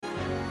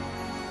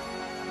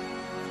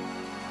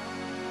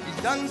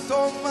done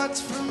so much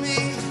for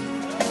me.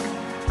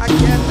 I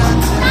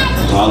cannot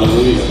tell.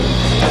 Hallelujah.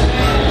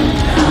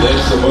 Let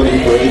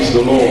somebody praise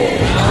the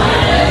Lord.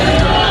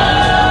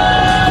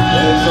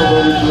 Let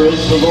somebody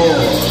praise the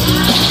Lord.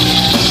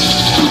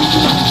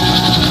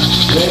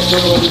 Let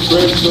somebody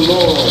praise the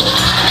Lord.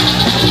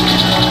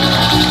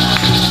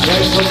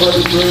 Let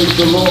somebody praise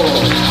the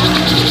Lord.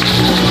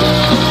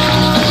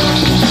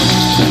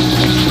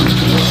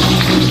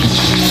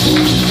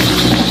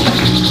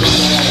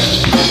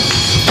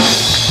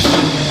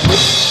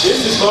 This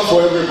is not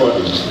for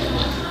everybody.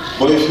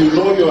 But if you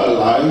know you are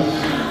alive,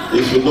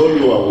 if you know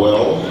you are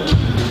well,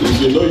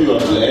 if you know you are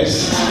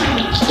blessed,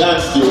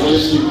 that's the only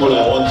people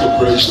I want to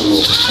praise the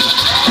Lord.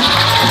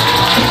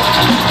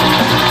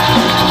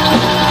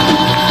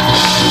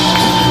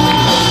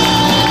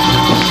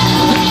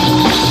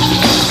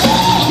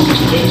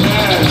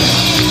 Amen.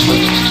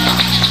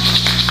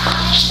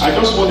 I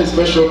just want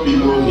special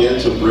people here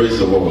to praise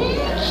the Lord.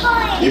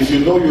 If you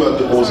know you are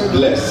the most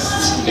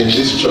blessed in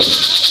this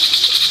church,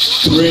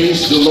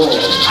 praise the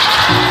Lord.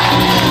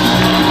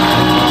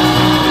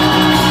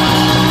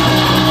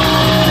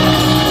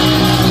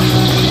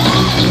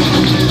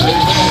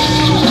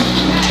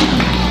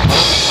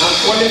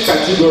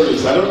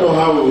 Categories. I don't know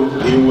how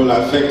it will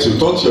affect you.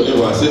 Talk to your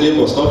neighbor and say,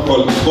 neighbor, stop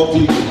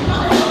copying me.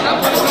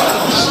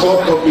 Stop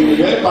copying me.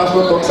 When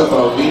Pastor talks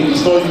about me,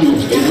 it's not you.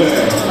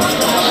 Amen.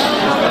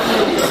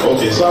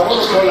 Okay, so I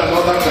want to call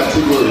another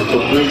category to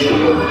praise the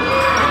Lord.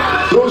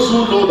 Those who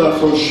know that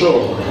for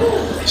sure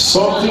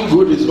something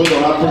good is going to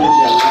happen in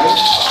their life.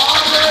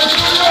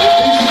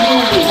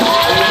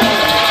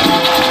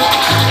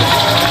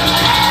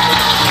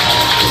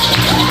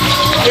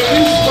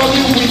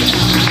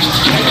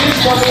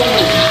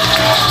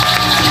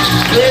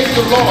 Praise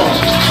the Lord.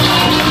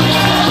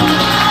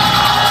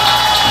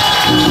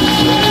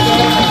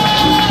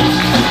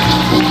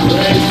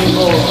 Praise the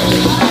Lord.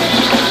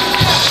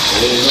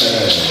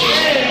 Amen.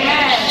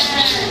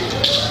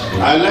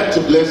 I like to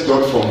bless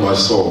God from my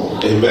soul.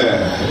 Amen.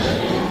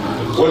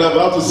 When I'm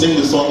about to sing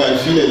the song, I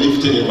feel a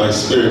lifting in my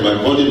spirit.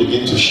 My body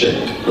begins to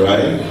shake,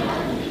 right?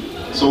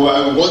 So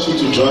I want you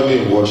to join me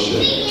in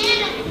worship.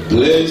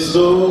 Bless the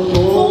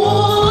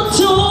Lord,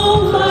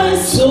 oh my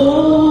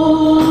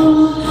soul.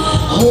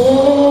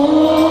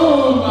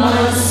 Oh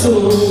my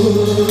soul,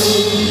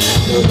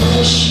 the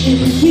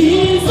worship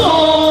is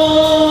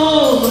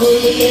holy.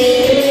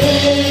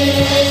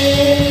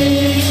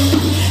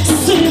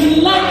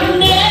 Sing like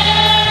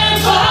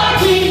never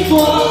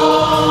before.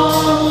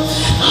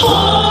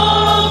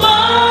 Oh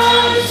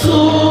my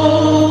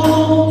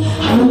soul,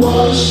 I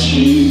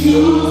worship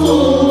you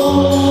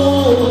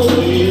holy.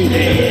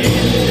 Amen.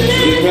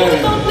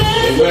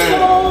 Amen.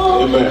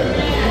 Amen.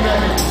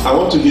 I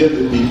want to hear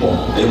the people.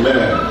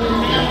 Amen.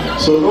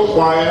 So no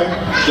choir,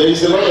 there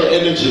is a lot of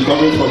energy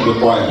coming from the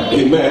choir.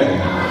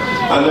 Amen.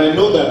 And I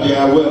know that they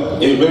are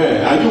well.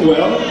 Amen. Are you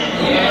well?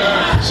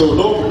 Yeah. So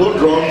no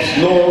drums,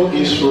 no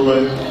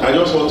instrument. I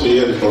just want to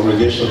hear the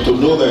congregation to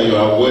know that you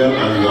are well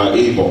and you are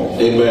able.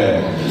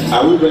 Amen.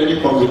 Are we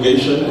ready,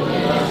 congregation?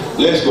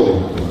 Let's go.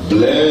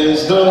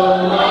 Bless the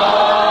Lord.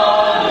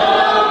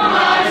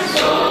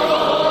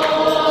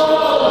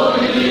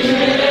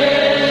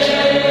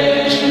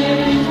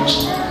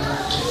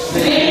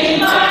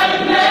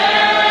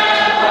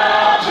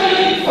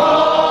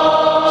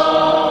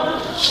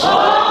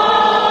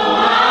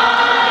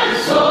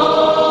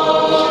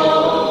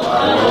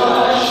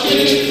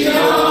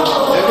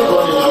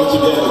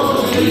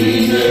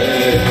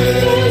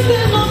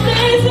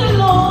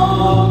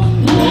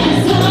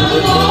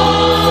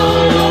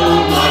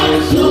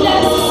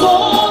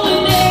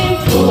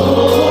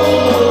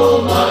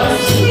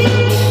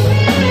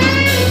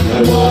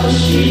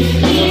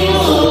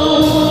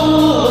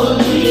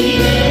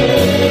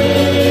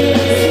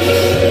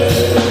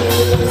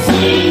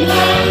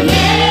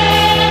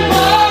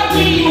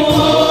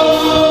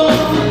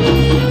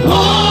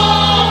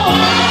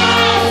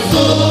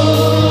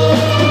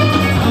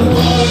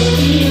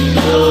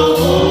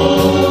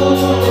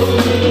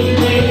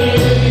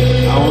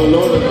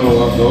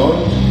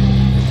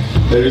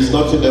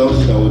 Nothing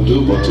else I will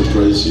do but to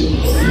praise you,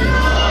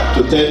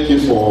 to thank you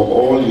for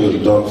all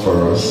you've done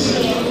for us,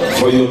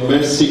 for your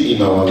mercy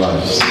in our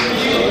lives,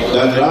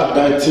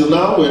 that till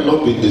now we have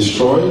not been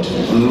destroyed.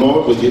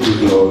 Lord, we give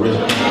you glory,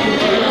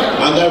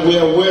 and that we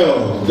are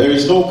well. There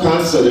is no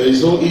cancer, there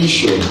is no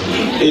issue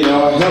in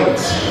our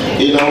health,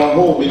 in our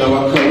home, in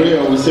our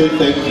career. We say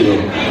thank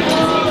you,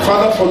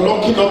 Father, for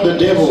locking up the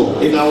devil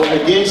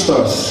against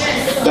us,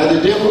 that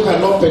the devil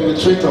cannot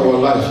penetrate our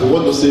life. We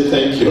want to say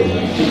thank you.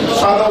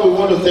 Father, we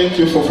want to thank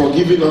you for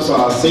forgiving us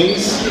our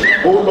sins.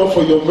 Oh Lord,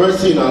 for your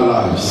mercy in our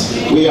lives.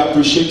 We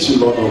appreciate you,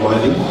 Lord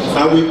Almighty,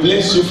 and we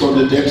bless you from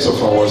the depths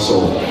of our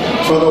soul.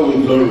 Father, we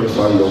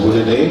glorify your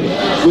holy name.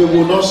 We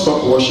will not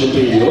stop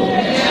worshiping you.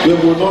 We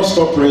will not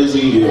stop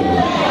praising you.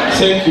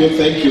 Thank you,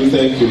 thank you,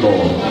 thank you,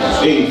 Lord.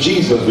 In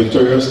Jesus'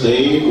 victorious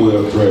name, we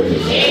are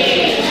praying.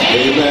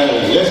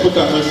 Amen. Let's put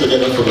our hands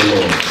together for the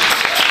Lord.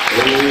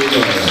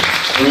 Amen.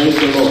 Praise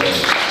the Lord.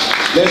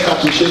 Let's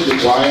appreciate the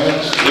choir.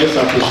 Let's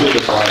appreciate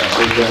the choir.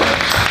 Amen.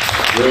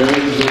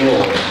 Praise the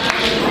Lord.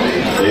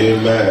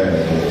 Amen.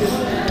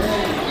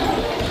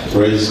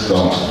 Praise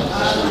God.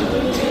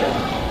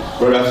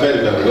 Brother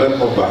Ferdinand,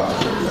 welcome back.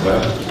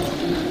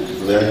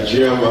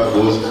 Nigerian man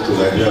goes to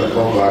Nigeria and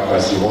come back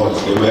as he wants.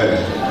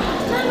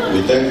 Amen.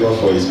 We thank God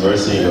for his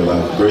mercy in your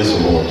life. Praise the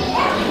Lord.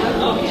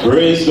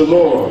 Praise the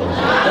Lord.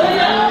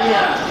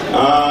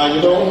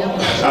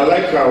 I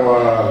like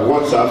our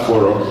WhatsApp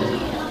forum.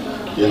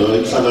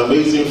 It's an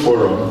amazing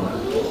forum.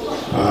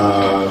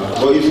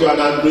 But if you are an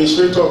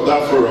administrator of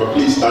that forum,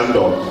 please stand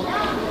up.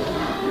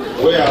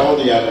 Where are all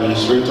the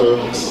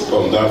administrators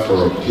of that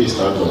forum? Please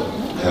stand up.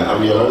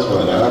 I'm your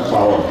husband. I have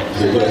power.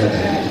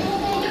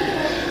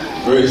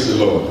 Praise the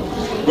Lord.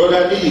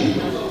 Brother Lee,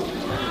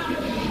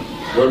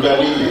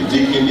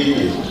 Deacon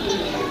Lee,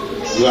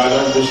 you are an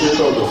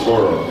administrator of the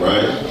forum,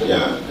 right?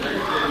 Yeah.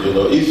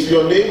 If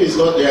your name is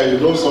not there,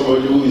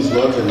 somebody who is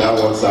not in that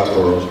WhatsApp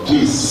forum,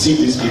 please see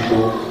these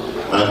people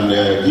and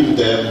give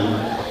them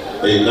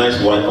a nice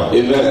wiper.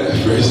 Amen.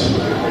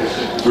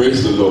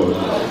 Praise the Lord.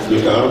 You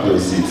can have your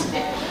seat.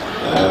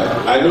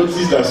 I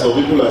noticed that some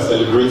people are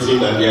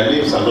celebrating and their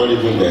names are not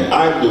even there.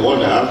 I'm the one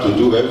that have to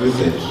do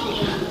everything.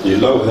 The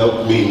Lord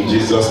help me in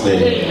Jesus'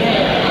 name.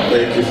 Amen.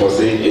 Thank you for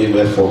saying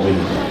amen for me.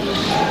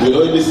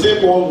 In the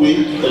same 1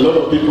 week, a lot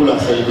of people are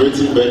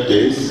celebrating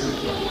birthdays.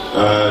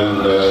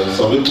 And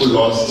some people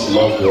lost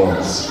loved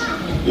ones.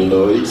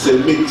 It's a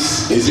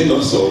mix, is it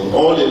not so?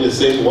 All in the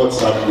same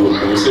WhatsApp group.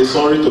 We say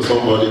sorry to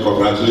somebody,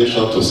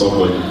 congratulations to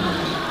somebody.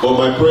 But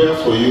my prayer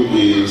for you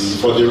is,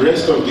 for the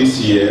rest of this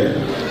year,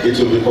 it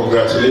will be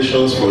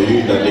congratulations for you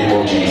in the name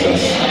of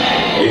Jesus.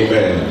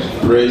 Amen.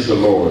 Praise the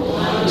Lord.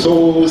 So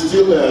we will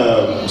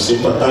still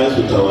sympathize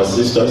with our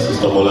sister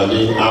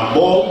Molade. Her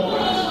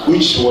mom,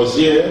 which was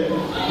here,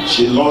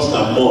 she lost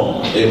her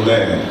mom.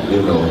 Amen.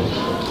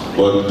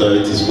 But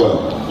it is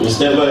well. It's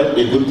never a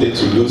good thing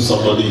to lose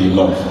somebody you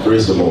love.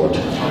 Praise the Lord.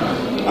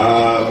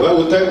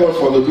 Well, we thank God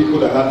for the people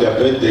that had their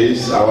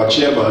birthdays. Our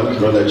chairman,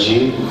 Brother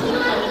Jim,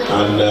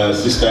 and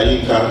Sister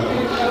Inka,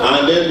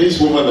 and then this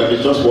woman that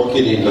is just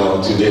walking in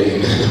now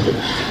today.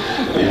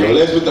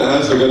 Let's put our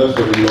hands together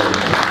for the Lord.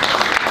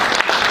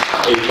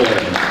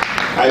 Amen.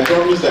 I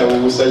promise that we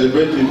will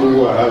celebrate people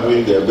who are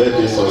having their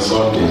birthdays on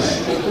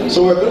Sundays.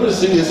 So we're going to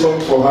sing a song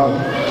for her.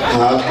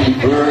 Happy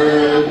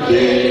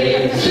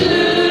birthday to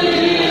you.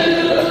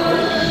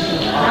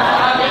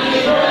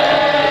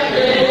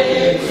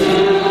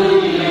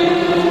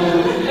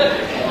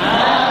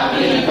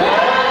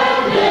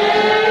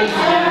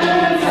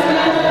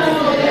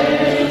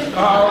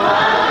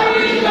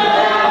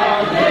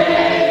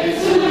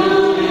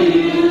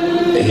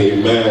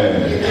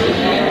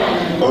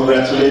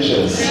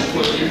 Congratulations.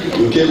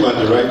 You came at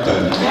the right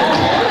time.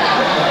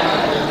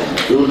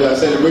 We would have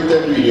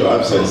celebrated you in your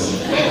absence.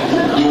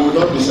 You will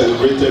not be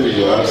celebrated in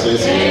your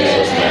absence in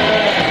Jesus'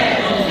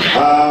 name.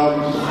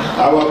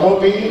 Our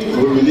mommy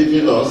will be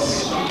leaving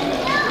us,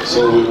 so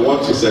we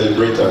want to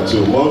celebrate her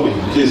too. Mommy,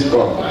 please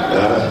come.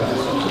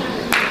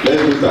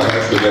 Let's put our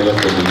hands together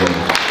for the Lord.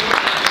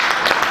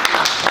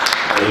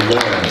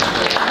 Amen.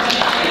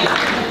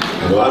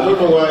 I don't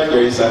know why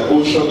there is an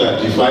ocean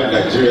that divides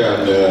Nigeria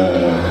and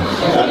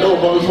I know,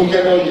 but if you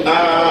cannot,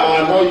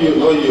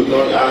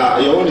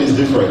 your own is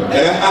different.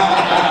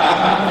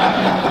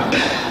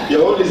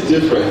 Your own is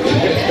different.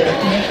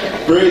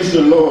 Praise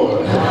the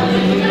Lord.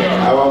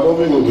 Our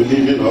mommy will be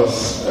leaving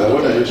us.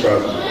 When are you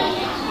traveling?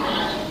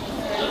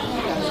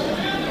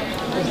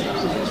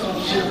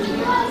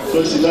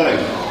 29.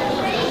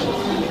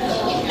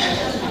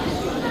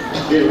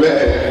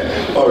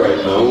 Amen. All right,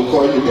 now we'll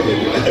call you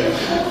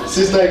again.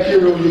 Sister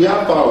Kiro, you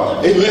have power.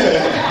 Amen.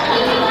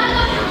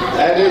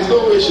 And there's no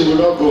way she will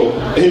not go.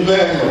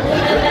 Amen.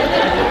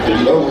 The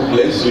Lord will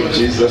bless you in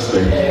Jesus'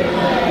 name.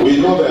 We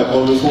know that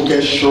Mommy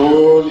Funke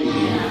surely,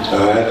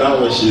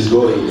 now when she's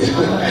going,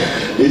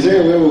 is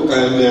there a way we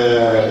can,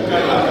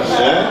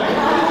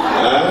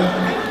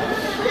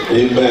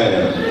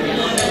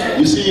 Amen.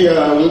 You see,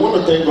 we want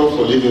to thank God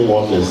for living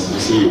wonders. You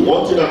see,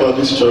 one thing about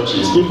this church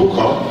is people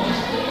come.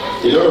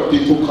 A lot of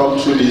people come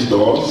through these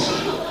doors,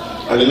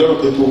 and a lot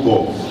of people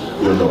go,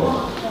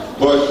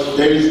 But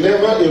there is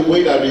never a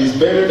way that is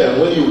better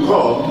than when you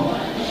come,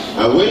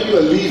 and when you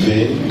are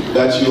leaving,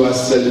 that you are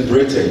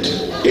celebrated.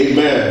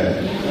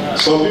 Amen.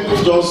 Some people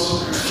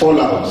just fall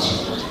out.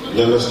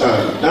 You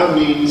understand? That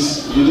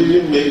means you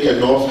didn't make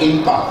enough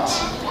impact,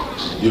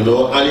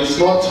 and it's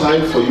not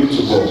time for you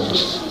to go.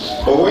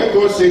 But when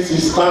God says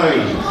it's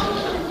time,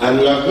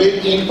 and you have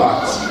made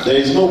impact, there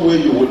is no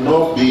way you will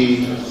not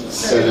be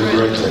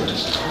celebrated.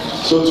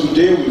 So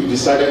today we've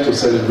decided to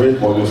celebrate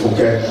Mommy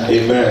Funke.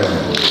 Amen.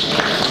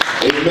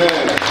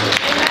 Amen.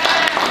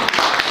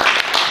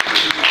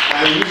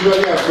 I'm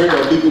usually afraid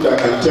of people that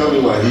can tell me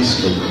my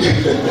history.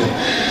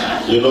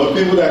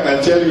 People that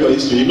can tell you your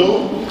history.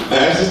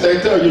 Sister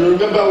Tell, you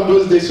remember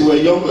those days you were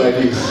young like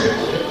this?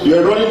 You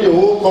were running the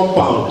whole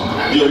compound,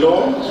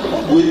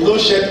 with no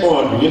shirt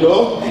on,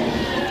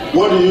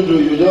 What do?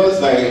 You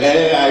just like,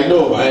 I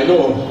know.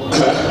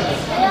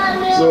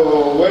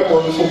 So when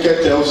Mommy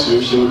Funke tells you,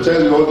 she will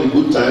tell you all the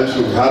good times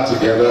we had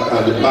together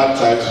and the bad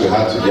times we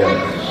had together.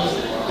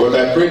 But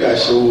I pray that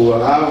she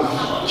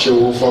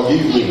will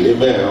forgive me,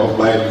 amen, of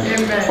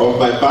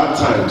my bad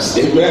times,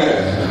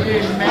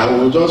 amen. And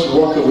we'll just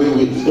walk away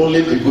with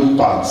only the good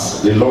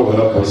parts. The Lord will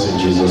help us in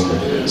Jesus'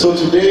 name. So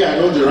today, I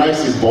know the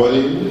rice is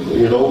boiling.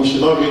 You know, we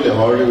should not be in a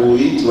hurry. We'll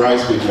eat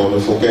rice with Mommy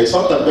Funke. It's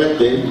not her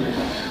birthday,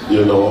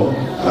 you know,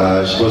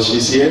 but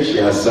she's here. She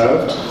has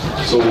served.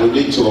 So we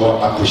need to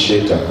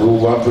appreciate her. We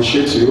will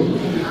appreciate you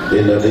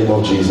in the name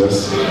of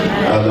Jesus.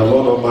 And the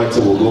Lord Almighty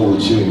will go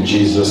with you in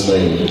Jesus'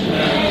 name.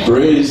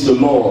 Praise the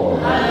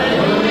Lord.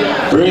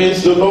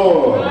 Praise the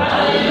Lord.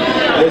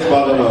 Let's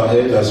bow down our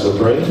head as we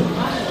pray.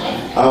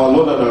 Our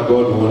Lord and our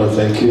God, we want to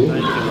thank you.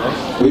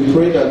 We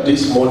pray that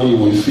this morning you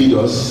will feed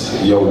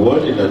us your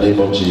word in the name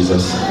of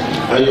Jesus.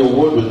 And your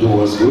word will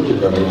do us good in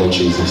the name of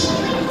Jesus.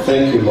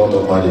 Thank you, Lord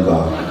Almighty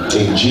God.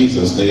 In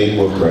Jesus' name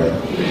we pray.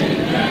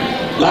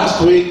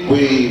 Last week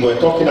we were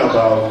talking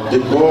about the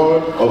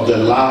God of the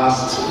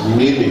last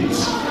minute.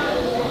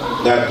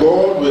 That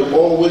God will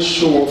always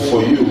show up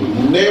for you.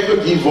 Never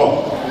give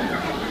up.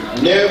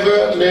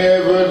 Never,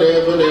 never,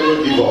 never,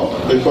 never give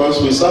up. Because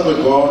we serve a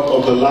God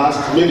of the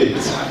last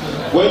minute.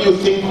 When you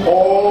think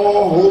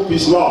all hope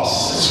is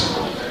lost,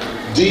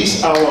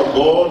 this our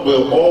God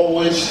will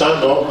always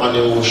stand up and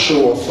He will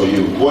show up for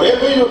you.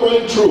 Whatever you're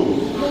going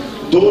through,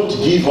 don't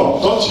give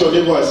up. Touch your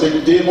neighbor and say,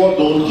 neighbor,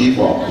 don't give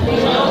up.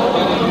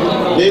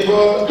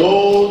 Neighbor,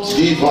 don't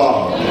give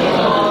up.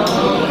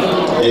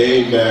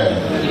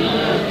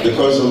 Amen.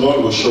 Because the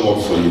Lord will show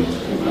up for you.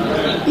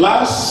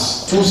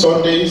 Last 2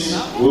 Sundays,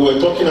 we were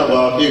talking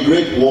about a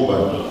great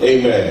woman.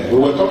 Amen. We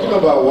were talking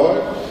about what?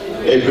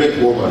 A great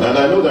woman. And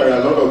I know there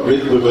are a lot of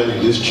great women in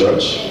this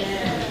church.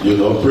 You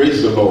know,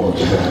 praise the Lord.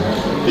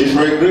 If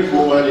you're a great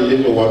woman in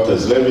living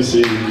waters, let me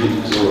say,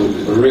 give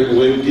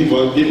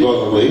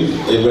on a wave.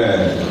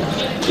 Amen.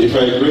 If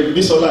you're a great,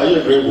 Bisola, are you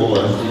a great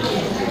woman?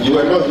 You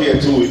were not here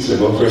 2 weeks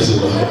ago, praise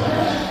the Lord.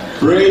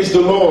 Praise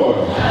the Lord.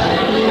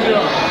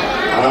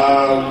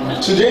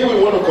 Today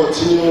we want to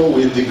continue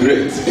with the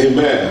great.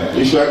 Amen.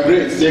 If you are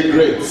great, say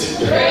great.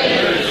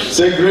 Great.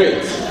 Say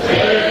great.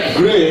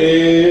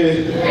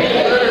 Great.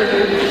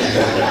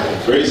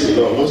 Praise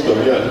the Lord. Most of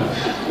you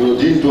we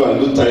didn't do a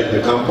good time in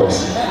the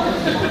campus.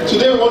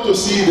 Today we want to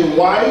see the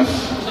wife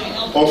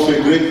of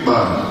a great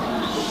man.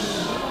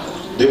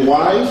 The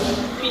wife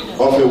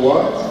of a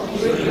what?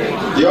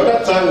 The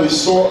other time we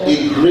saw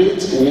a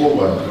great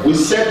woman. We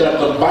said that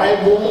the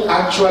Bible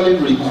actually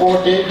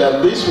recorded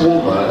that this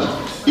woman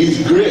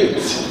is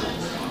great.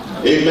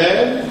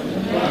 Amen?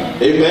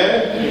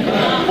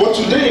 Amen? But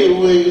today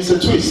it's a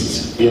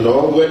twist. You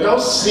know, we're now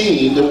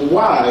seeing the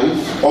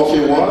wife of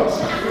a what?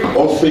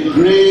 Of a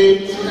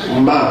great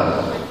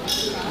man.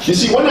 You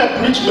see, when I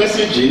preach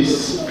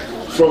messages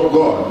from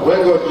God,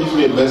 when God gives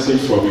me a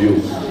message from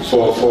you,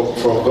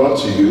 from God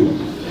to you,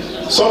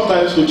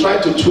 sometimes we try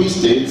to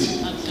twist it,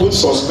 put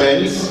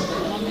suspense,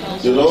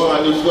 you know,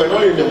 and if we're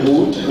not in the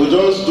mood, we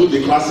just do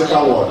the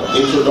classical one.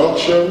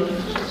 Introduction,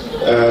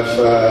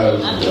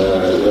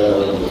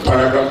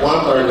 paragraph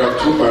 1,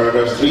 paragraph 2,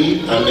 paragraph 3,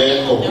 and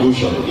then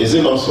conclusion. Is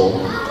it not so?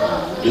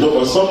 You know,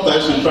 but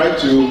sometimes we try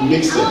to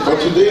mix it. But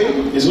today,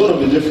 it's going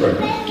to be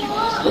different.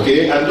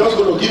 Okay, I'm just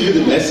going to give you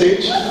the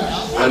message,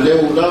 and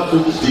then we'll now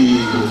put the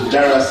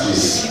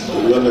diaresis.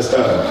 You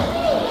understand?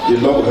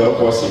 The Lord will help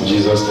us in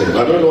Jesus' name.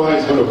 I don't know how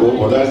it's going to go,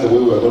 but that's the way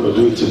we're going to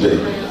do it today.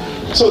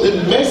 So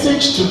the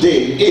message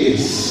today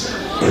is,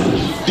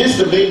 this is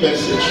the main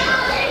message.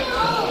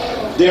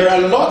 There are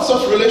lots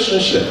of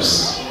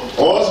relationships,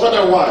 husband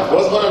and wife,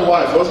 husband and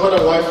wife, husband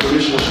and wife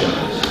relationship.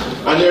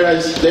 And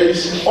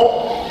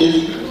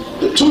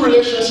the two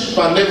relationships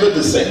are never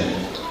the same.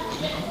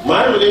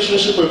 My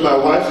relationship with my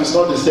wife is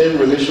not the same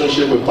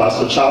relationship with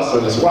Pastor Charles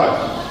and his wife.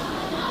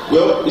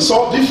 Well, it's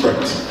all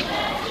different.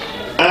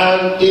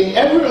 And in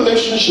every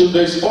relationship,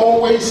 there's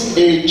always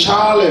a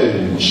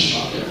challenge.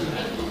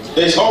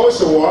 There's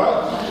always a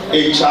what?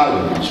 A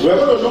challenge. We're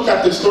going to look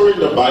at the story in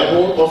the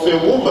Bible of a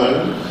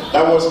woman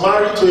that was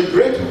married to a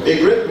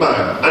great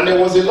man. And there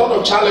was a lot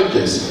of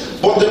challenges.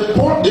 But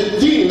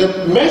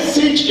the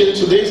message in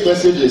today's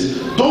message is,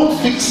 don't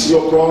fix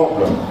your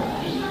problem.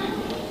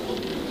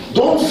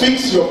 Don't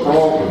fix your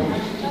problem.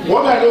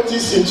 What I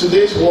notice in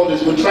today's world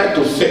is we try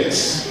to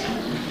fix.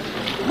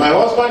 My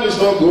husband is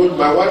not good,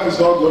 my wife is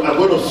not good, I'm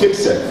going to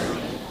fix it.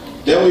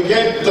 Then we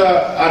get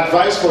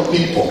advice from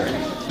people.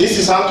 This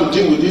is how to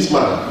deal with this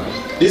man.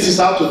 This is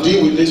how to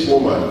deal with this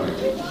woman.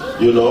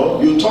 You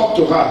know, you talk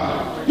to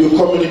her, you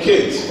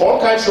communicate, all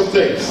kinds of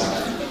things.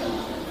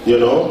 You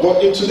know,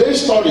 but in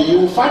today's story, you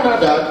will find out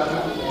that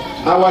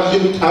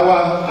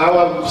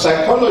our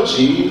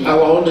psychology,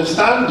 our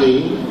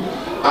understanding,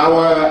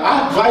 our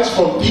advice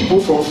from people,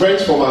 from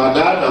friends, from our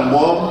dad and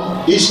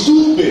mom is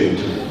too big.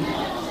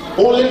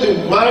 Only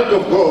the mind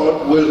of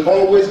God will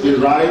always be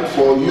right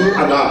for you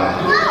and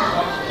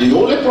I. The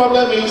only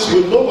problem is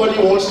when nobody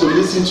wants to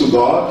listen to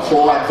God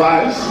for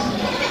advice,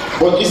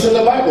 but it's in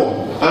the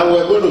Bible. And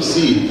we're going to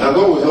see it. And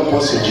God will help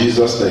us in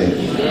Jesus'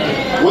 name.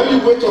 When you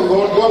wait on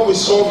God, God will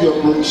solve your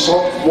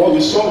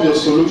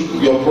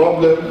solution, your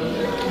problem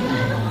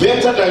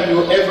better than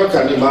you ever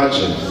can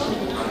imagine.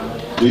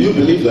 Do you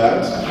believe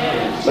that?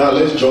 Now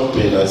let's jump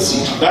in and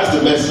see. That's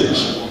the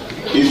message.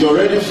 If you're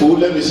already full,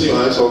 let me see your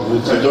hands up.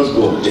 We can just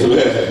go.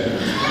 Amen.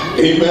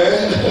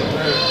 Amen.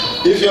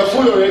 If you're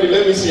full already,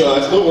 let me see your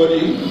hands.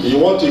 Nobody. You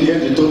want to hear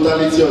the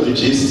totality of the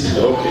gist?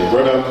 Okay,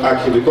 brother,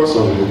 actually, because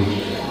of you.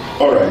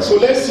 Alright, so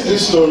let's see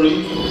this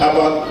story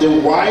about the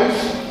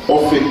wife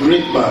of a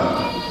great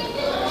man.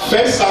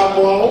 1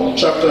 Samuel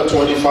chapter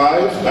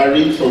 25, I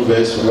read from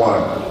verse 1.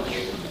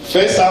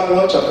 1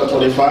 Samuel chapter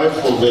 25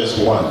 from verse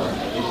 1.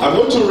 I'm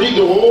going to read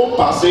the whole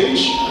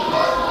passage,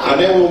 and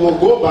then we will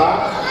go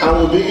back and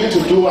we'll begin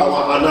to do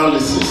our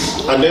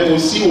analysis, and then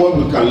we'll see what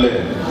we can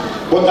learn.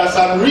 But as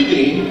I'm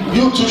reading,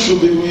 you too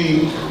should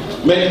be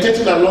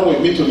meditating along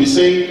with me to be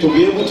saying, to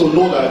be able to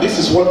know that this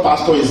is what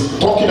Pastor is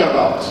talking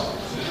about.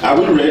 Are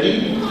we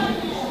ready?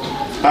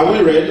 Are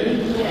we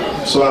ready?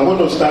 So I'm going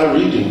to start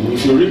reading.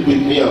 If you read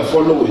with me and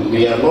follow with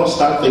me and not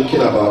start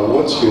thinking about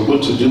what you're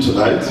going to do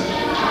tonight,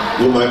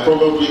 you might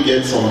probably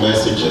get some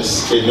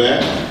messages.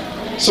 Amen.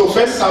 So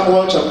 1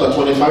 Samuel chapter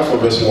 25 from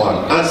verse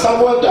 1. And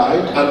Samuel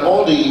died, and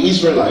all the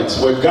Israelites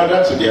were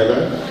gathered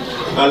together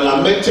and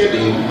lamented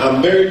him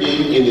and buried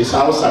him in his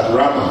house at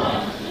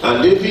Ramah.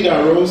 And David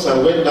arose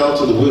and went down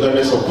to the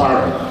wilderness of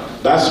Paran.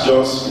 That's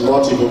just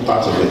not even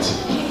part of it.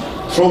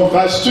 From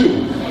verse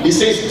 2, he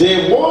says,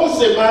 there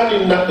was a man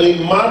in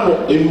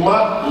Mount.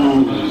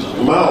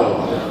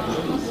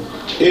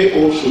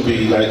 A-O should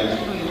be like,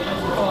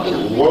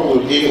 what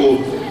would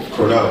A-O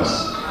pronounce?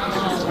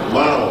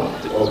 Mount,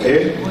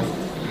 okay?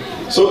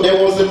 So there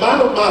was a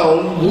man of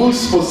Mount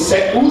whose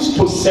possessions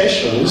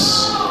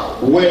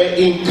were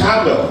in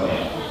Carmel.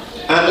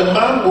 And the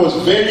man was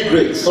very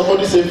great.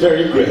 Somebody say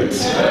very great.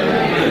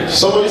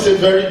 Somebody say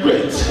very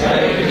great.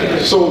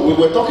 So we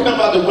were talking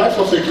about the wife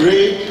of a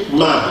great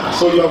man.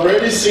 So you have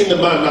already seen the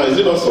man now, is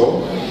it not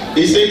so?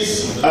 He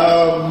says,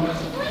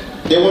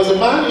 there was a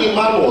man in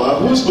Manoah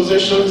whose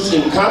possessions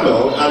in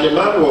Carmel, and the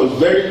man was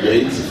very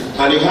great,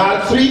 and he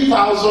had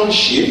 3,000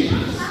 sheep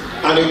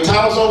and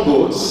 1,000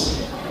 goats,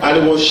 and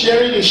he was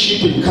sharing his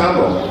sheep in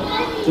Carmel.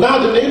 Now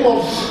the name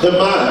of the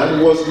man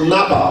was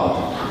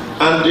Nabal,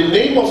 and the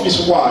name of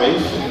his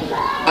wife,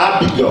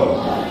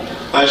 Abigail.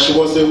 And she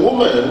was a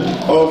woman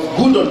of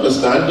good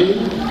understanding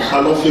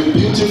and of a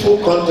beautiful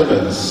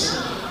countenance.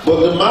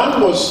 But the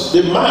man was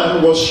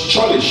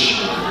churlish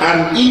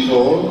and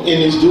evil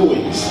in his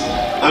doings.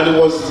 And he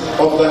was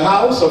of the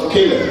house of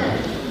Caleb.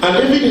 And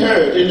David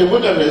heard in the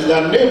wilderness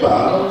that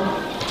Nabal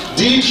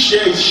did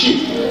share his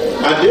sheep.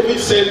 And David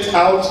sent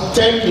out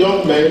 10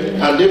 young men.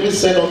 And David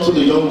said unto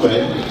the young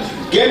men,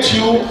 get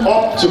you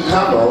up to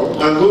Carmel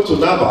and go to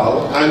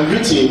Nabal and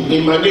greet him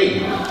in my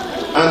name.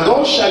 And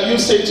thus shall you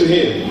say to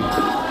him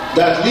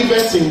that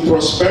liveth in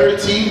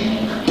prosperity,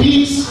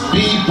 peace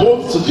be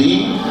both to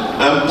thee,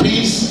 and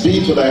peace be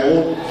to thy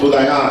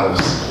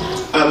house,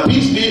 and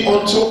peace be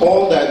unto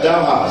all that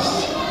thou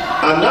hast.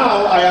 And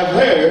now I have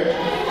heard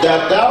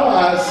that thou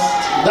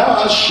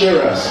hast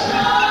shearers.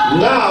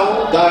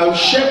 Now thy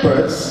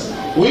shepherds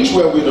which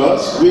were with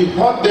us, we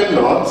heard them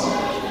not,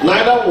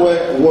 neither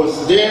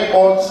was there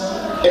aught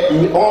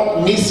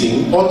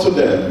missing unto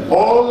them,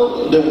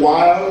 all the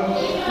while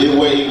they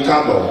were in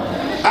Carmel.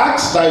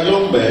 Ask thy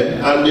young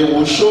men, and they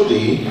will show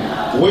thee.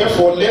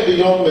 Wherefore let the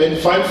young men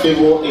find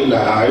favor in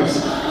thy eyes,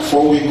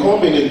 for we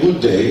come in a good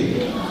day.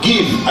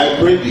 Give, I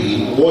pray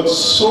thee,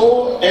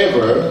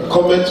 whatsoever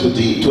cometh to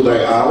thee, to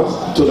thy house,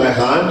 to thy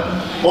hand,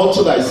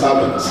 unto thy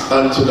servants,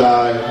 and to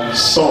thy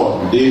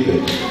son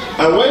David.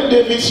 And when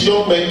David's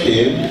young men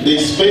came, they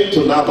spake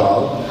to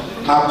Nabal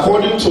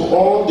according to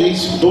all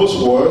those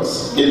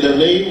words in the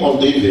name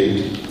of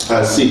David,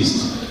 and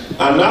ceased.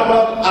 And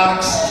Nabal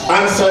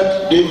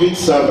answered David's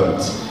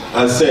servant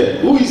and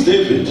said, who is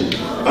David,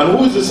 and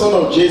who is the son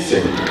of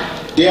Jesse?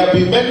 There have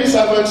been many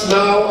servants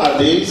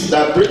nowadays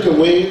that break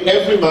away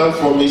every man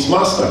from his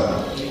master.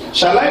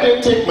 Shall I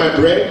then take my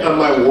bread and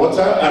my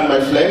water and my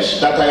flesh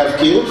that I have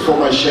killed for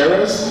my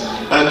sharers,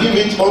 and give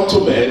it unto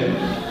men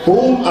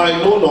whom I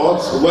know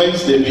not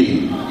whence they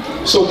be?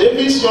 So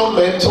David's young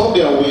men turned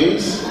their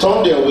ways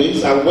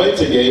and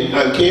went again,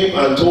 and came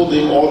and told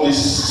him all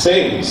these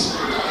sayings.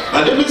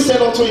 And David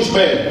said unto his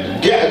men,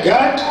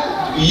 guard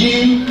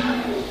ye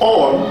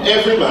on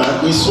every man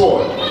his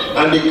sword.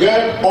 And they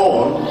girded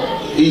on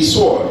his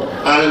sword.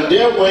 And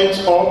there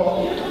went up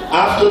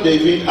after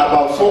David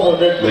about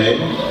 400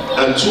 men,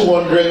 and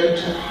 200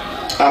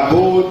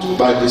 abode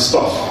by the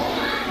stuff.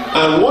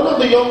 And one of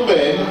the young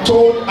men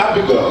told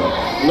Abigail,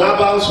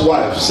 Nabal's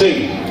wife,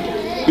 saying,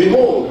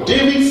 behold,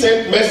 David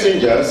sent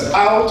messengers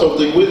out of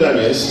the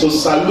wilderness to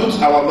salute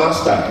our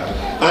master.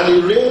 And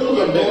he railed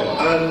on them,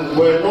 and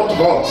were not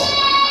hurt,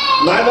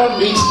 neither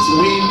missed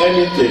we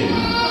anything,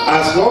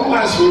 as long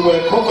as we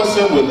were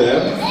conversing with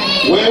them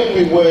when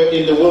we were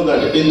in the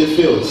wilderness, in the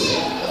fields.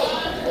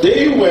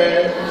 They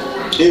were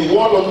a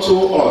wall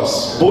unto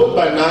us, both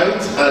by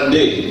night and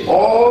day.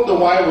 All the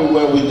while we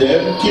were with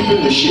them,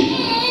 keeping the sheep.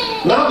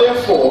 Now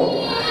therefore,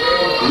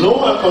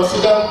 know and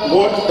consider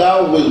what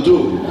thou wilt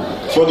do.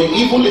 For the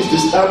evil is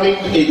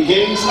determined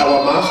against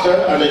our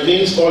master and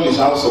against all his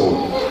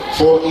household.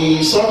 For he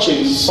is such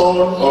a son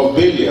of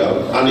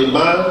Belial, and a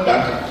man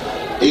that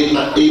a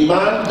man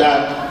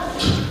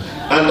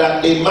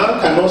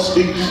cannot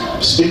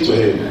speak to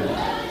him.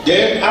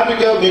 Then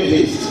Abigail made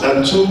haste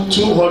and took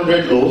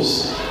 200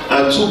 loaves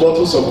and 2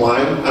 bottles of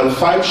wine and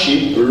 5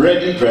 sheep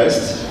ready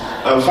dressed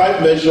and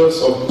 5 measures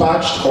of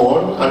parched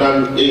corn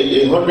and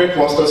 100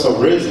 clusters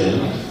of raisin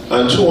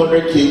and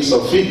 200 cakes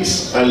of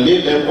figs, and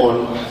laid them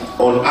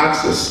on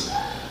axes.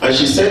 And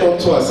she said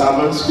unto her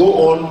servants,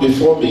 Go on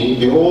before me,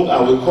 behold, I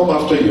will come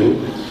after you.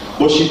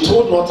 But she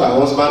told not her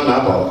husband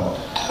Nabal.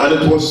 And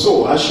it was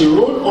so, as she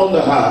rode on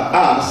her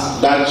ass,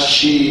 that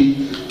she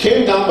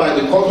came down by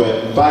the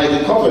covert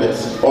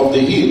of the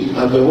hill,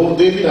 and behold,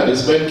 David and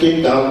his men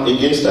came down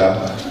against her,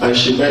 and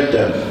she met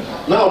them.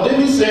 Now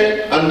David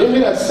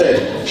had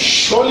said,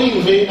 Surely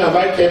in vain have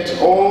I kept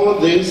all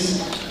that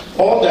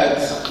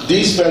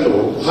this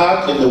fellow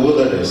had in the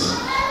wilderness,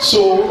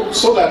 so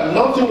that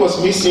nothing was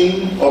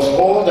missing of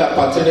all that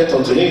pertained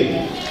unto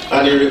him,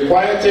 and he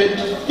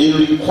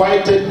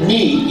requited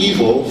me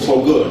evil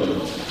for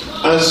good.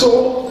 And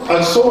so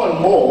and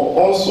more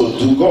also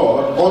do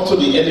God unto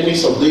the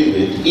enemies of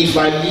David, if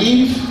I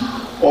leave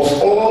of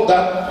all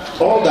that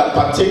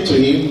pertain to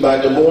him by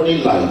the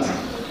morning light,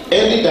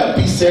 any that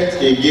be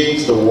set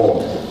against the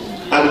wall.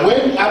 And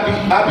when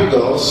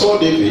Abigail saw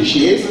David,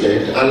 she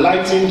hasted and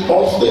lightened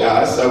off the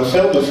ass, and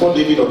fell before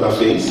David on her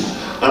face,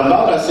 and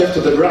bowed herself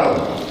to the ground,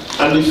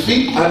 and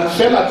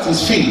fell at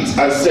his feet,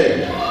 and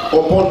said,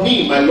 Upon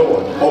me, my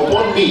Lord,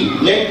 upon me,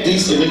 let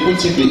this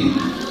iniquity be.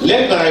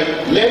 Let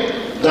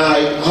thy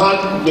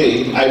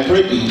handmaid, I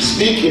pray thee,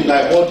 speak in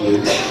thy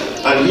audience,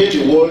 and hear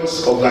the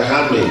words of thy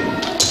handmaid.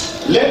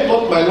 Let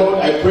not, my Lord,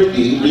 I pray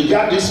thee,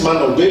 regard this man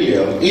of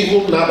Belial,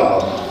 even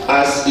Nabal,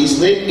 as his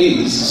name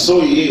is,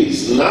 so he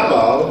is.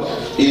 Nabal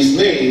is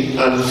name,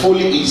 and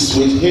folly is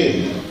with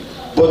him.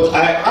 But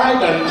I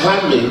thine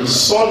handmaid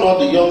saw not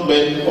the young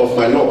men of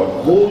my Lord,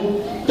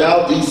 whom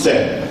thou didst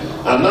send.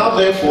 And now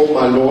therefore,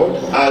 my Lord,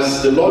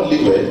 as the Lord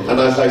liveth, and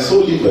as thy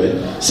soul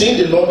liveth, seeing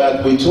the Lord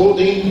hath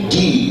withholden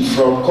thee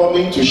from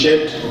coming to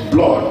shed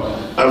blood,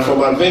 and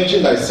from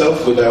avenging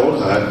thyself with thy own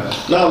hand,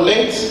 now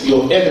let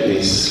your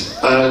enemies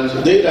and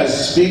they that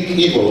speak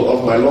evil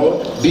of my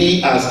Lord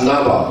be as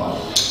Nabal.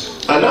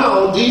 And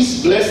now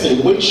this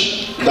blessing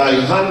which thy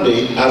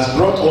handmaid has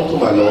brought unto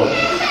my Lord,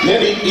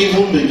 let it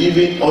even be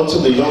given unto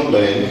the young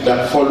men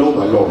that follow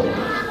my Lord.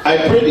 I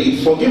pray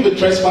thee, forgive the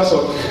trespass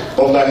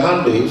of thy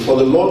handmaid, for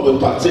the Lord will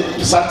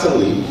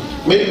certainly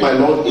make my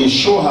Lord a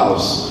sure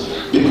house,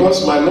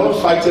 because my Lord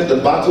fighteth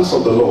the battles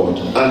of the Lord,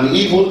 and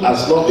evil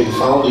has not been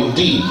found in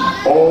thee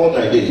all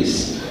thy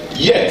days.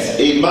 Yet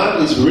a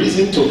man is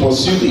risen to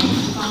pursue thee,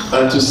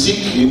 and to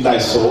seek thy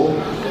soul,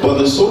 but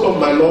the soul of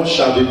my Lord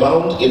shall be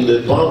bound in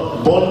the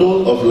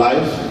bundle of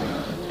life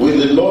with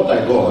the Lord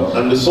thy God,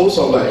 and the souls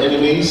of thy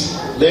enemies,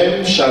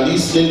 them shall he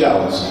sling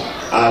out,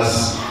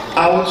 as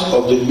out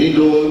of the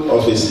middle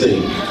of a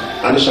sling.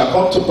 And it shall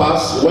come to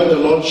pass, when the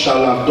Lord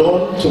shall have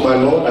done to my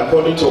Lord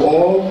according to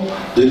all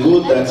the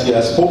good that he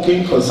has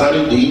spoken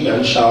concerning thee,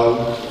 and shall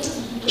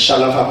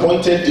have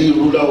appointed thee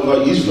ruler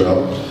over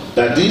Israel,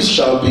 that this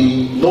shall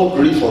be no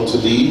grief unto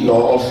thee,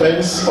 nor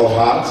offense of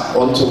heart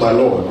unto my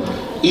Lord,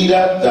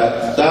 either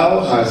that thou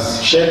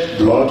hast shed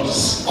blood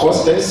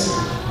causeless,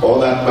 or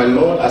that my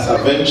Lord has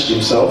avenged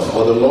himself,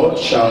 for the Lord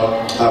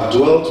shall have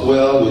dwelt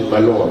well with my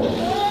Lord.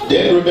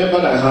 Then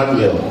remember thy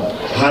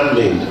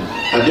handmaid.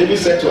 And David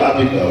said to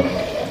Abigail,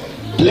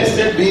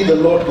 Blessed be the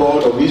Lord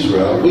God of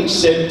Israel, which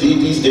sent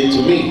thee this day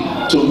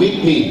to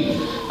meet me.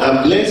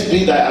 And blessed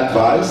be thy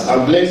advice,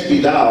 and blessed be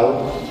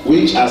thou,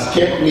 which hast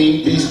kept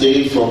me this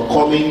day from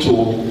coming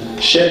to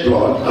shed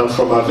blood, and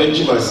from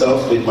avenging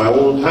myself with my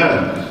own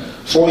hand.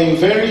 For in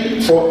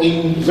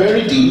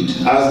very deed,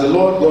 as the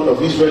Lord God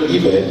of Israel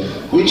liveth,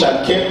 which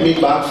had kept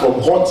me back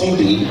from hurting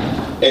thee,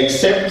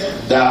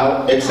 except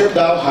thou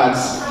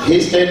hadst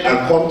hasted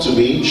and come to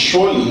me,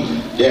 surely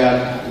there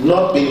had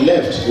not been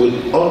left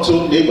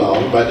unto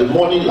Nabal by the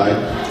morning light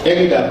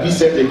any that be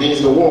set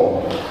against the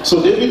wall.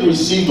 So David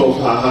received of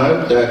her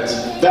hand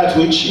that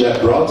which she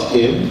had brought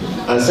him,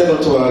 and said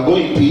unto her, Go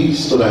in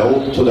peace to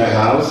thy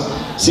house.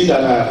 See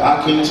that I have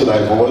hearkened to thy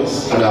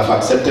voice, and have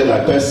accepted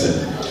thy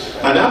person.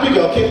 And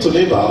Abigail came to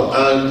Nabal,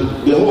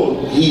 and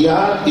behold, he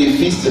had a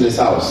feast in his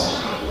house,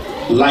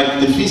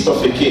 like the feast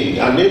of a king.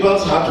 And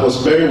Nabal's heart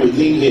was merry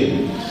within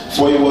him,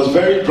 for he was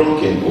very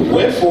drunken.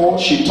 Wherefore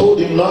she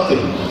told him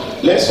nothing,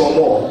 less or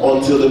more,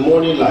 until the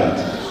morning light.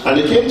 And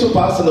it came to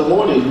pass in the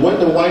morning, when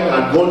the wine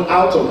had gone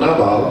out of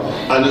Nabal,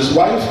 and his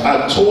wife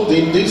had told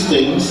him these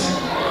things,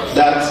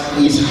 that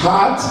his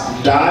heart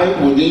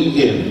died within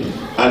him,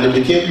 and it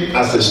became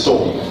as a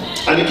stone.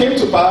 And it came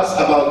to pass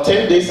about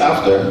 10 days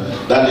after,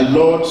 that the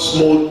Lord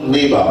smote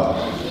Nabal,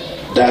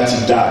 that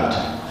he died.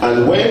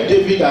 And when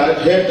David had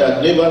heard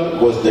that Nabal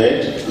was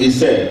dead, he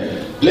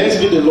said,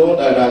 Blessed be the Lord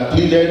that hath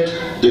pleaded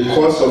the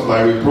cause of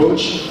my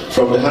reproach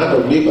from the hand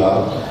of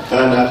Nabal,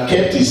 and hath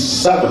kept his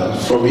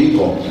servant from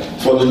evil.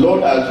 For the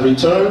Lord hath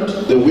returned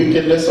the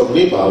wickedness of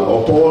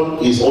Nabal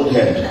upon his own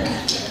head.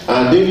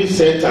 And David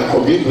sent and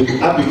convened with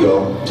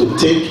Abigail to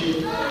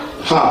take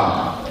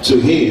her to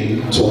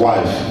him to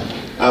wife.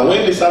 And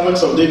when the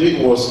servants of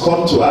David was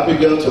come to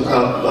Abigail to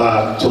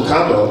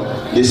Carmel,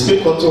 they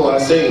spake unto her,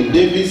 saying,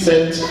 David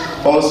sent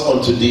us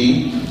unto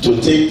thee to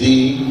take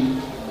thee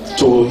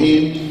to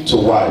him to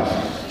wife.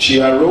 She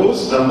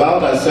arose and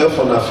bowed herself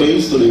on her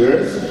face to the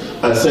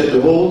earth, and said,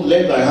 Behold,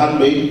 let thy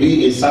handmaid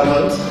be a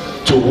servant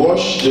to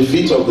wash the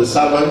feet of the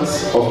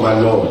servants of my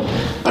Lord.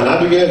 And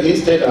Abigail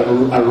hasted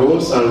and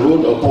arose and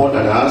rode upon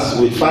an ass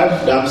with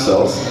 5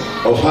 damsels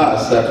of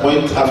hers that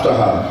went after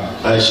her.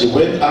 And she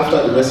went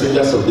after the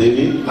messengers of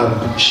David,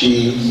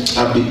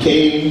 and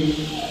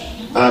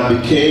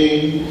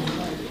became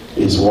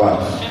his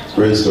wife.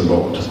 Praise the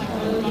Lord.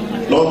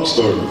 Long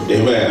story.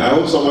 Amen. I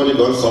hope somebody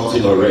got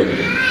something already.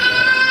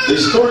 The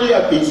story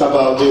is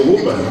about a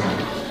woman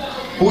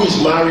who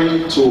is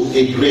married to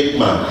a great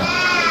man.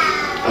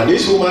 And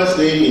this woman's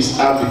name is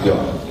Abigail.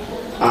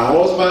 Her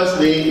husband's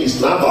name is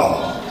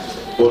Nabal.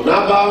 But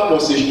Nabal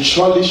was a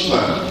churlish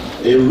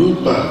man, a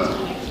rude man,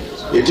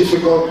 a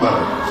difficult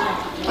man.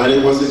 And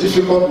it was a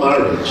difficult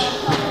marriage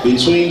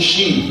between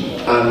she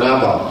and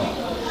Nabal.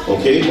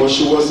 Okay, but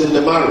she was in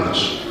the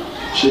marriage.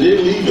 She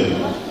didn't leave him,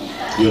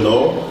 you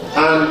know.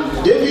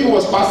 And David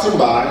was passing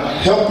by,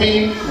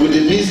 helping with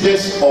the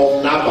business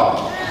of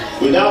Nabal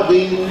without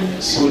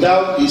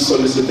his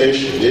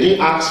solicitation. They didn't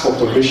ask for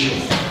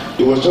permission.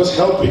 He was just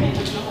helping.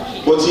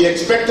 But he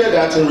expected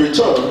that in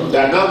return,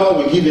 that Nabal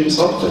would give him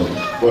something.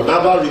 But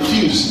Nabal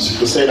refused.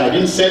 He said, I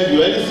didn't send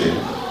you anything.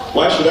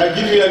 Why should I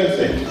give you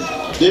anything?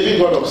 David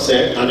got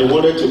upset and he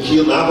wanted to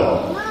kill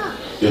Nabal.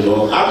 You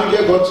know,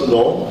 Abigail got to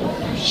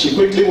know. She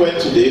quickly went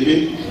to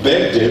David,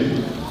 begged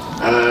him,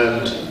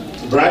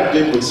 and bribed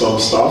him with some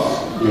stuff,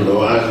 you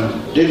know,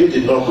 and David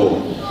did not go.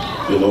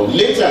 You know,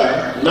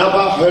 later,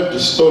 Nabal heard the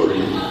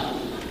story.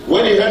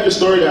 When he heard the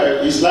story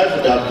that his life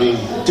would have been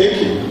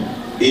taken,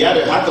 he had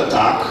a heart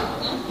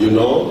attack, you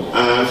know,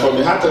 and from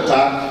the heart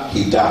attack,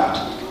 he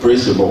died.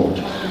 Praise the Lord.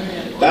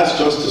 That's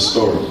just the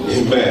story.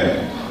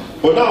 Amen.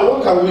 But now,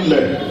 what can we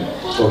learn?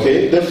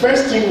 Okay, the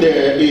first thing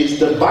there is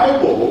the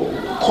Bible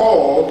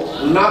called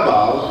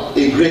Nabal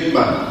a great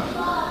man.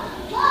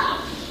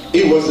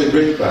 He was a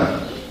great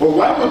man. But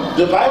why would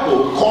the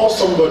Bible call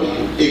somebody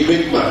a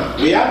great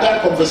man? We had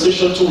that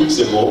conversation 2 weeks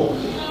ago,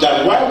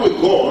 that why would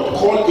God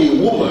call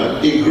a woman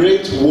a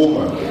great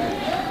woman?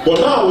 But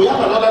now we have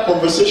another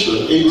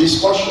conversation, a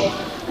discussion.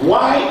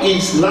 Why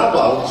is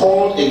Nabal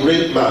called a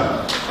great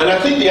man? And I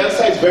think the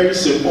answer is very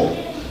simple.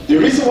 The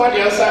reason why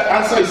the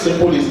answer is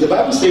simple is the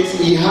Bible says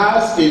he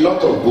has a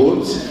lot of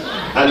goats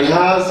and he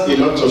has a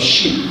lot of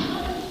sheep.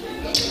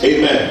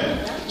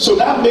 Amen. So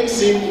that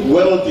makes him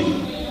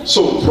wealthy.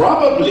 So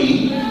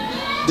probably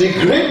the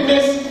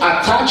greatness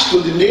attached to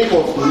the name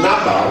of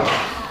Nabal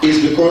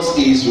is because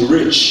he is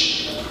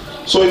rich.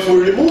 So if we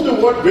remove the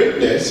word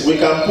greatness, we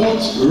can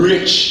put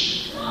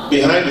rich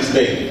behind his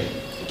name.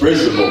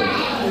 Praise the Lord.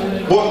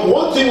 But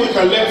one thing we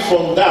can learn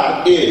from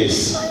that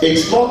is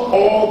it's not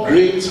all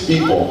great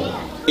people,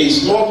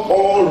 it's not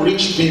all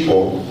rich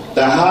people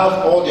that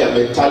have all their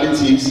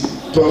mentalities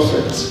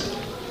perfect.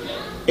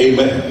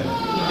 Amen.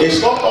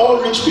 It's not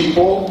all rich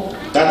people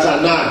that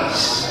are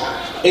nice.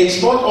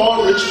 It's not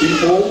all rich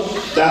people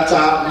that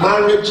are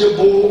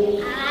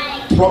marriageable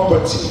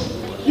property.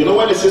 You know,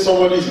 when they say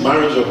somebody is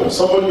marriageable,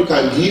 somebody you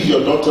can give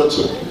your daughter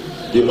to,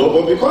 you know,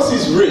 but because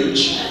he's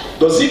rich,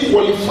 does he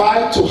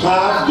qualify to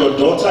have your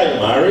daughter in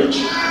marriage?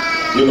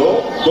 You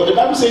know, but the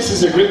Bible says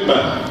he's a great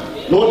man,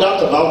 no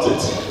doubt about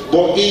it.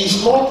 But he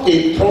is not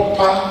a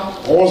proper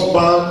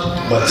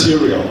husband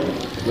material.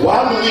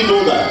 Why do we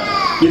know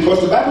that? Because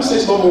the Bible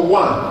says, number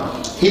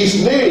one,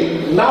 his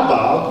name,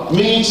 Nabal,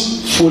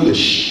 means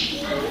foolish.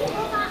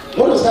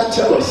 What does that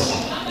tell us?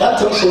 That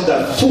tells us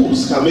that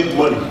fools can make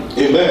money.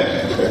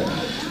 Amen.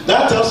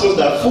 That tells us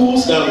that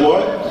fools can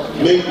what?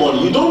 Make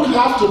money. You don't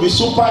have to be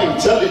super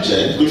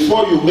intelligent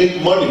before you make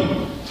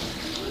money.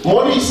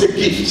 Money is a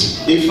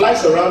gift. It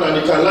flies around and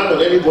it can land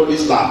on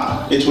anybody's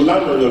lap. It will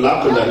land on your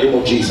lap in the name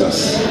of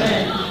Jesus.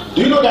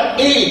 Do you know that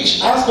age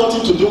has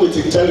nothing to do with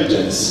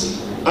intelligence?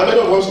 How many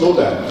of us know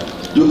that?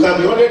 You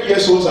can be 100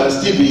 years old and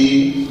still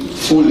be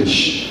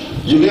foolish.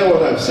 You get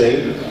what I'm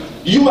saying?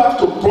 You have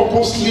to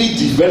purposely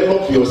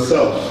develop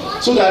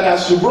yourself so that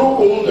as you grow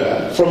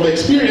older, from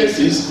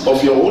experiences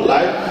of your own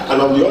life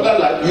and of the other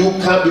life, you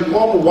can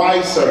become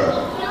wiser.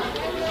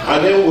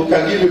 And then we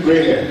can give you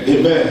gray hair.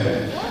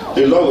 Amen.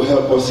 The Lord will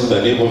help us in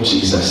the name of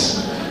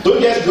Jesus.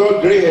 Don't just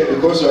grow gray hair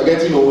because you are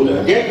getting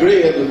older. Get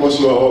gray hair because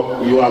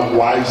you are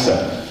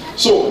wiser.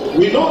 So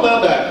we know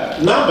now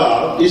that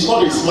Nabal is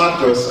not a smart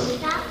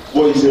person,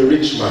 but he's a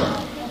rich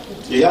man.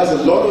 He has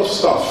a lot of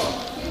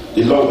stuff.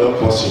 The Lord will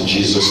help us in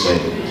Jesus'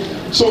 name.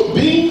 So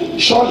being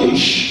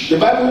churlish, the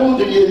Bible,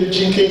 the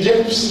King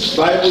James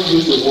Bible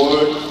used the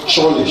word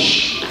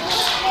churlish.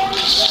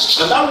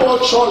 And that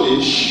word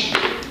churlish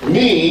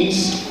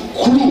means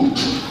crude.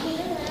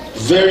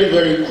 Very,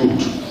 very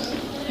crude.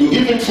 You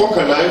give him fork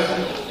and knife,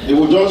 he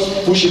will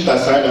just push it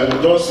aside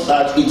and just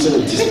start eating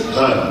with his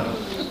hand.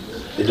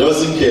 He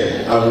doesn't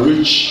care. I'm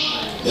rich.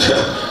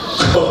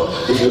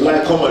 If you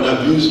like, come and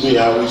abuse me,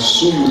 I will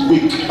sue you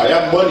quick. I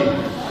have money.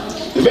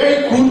 A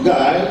very crude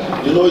guy,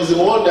 is the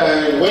one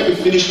that when you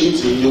finish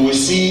eating, you will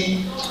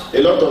see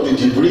a lot of the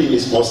debris in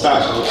his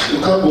mustache. You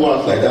can't go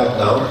out like that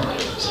now.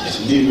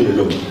 Leave me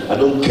alone. I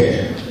don't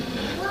care.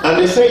 And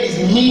they say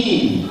he's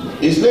mean.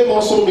 His name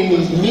also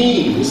means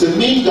mean. He's a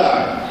mean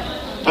guy.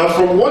 And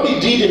from what he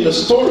did in the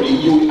story,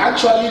 you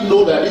actually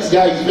know that this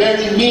guy is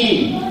very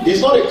mean.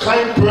 He's not a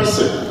kind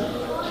person.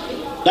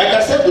 Like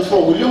I said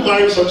before, will you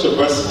marry such a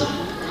person?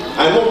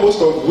 I know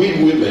most of we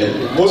women,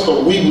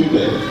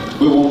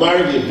 we will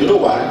marry him. You know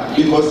why?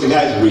 Because the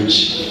guy is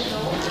rich.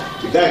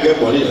 The guy get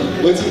money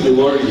now. Wait till they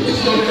worry you.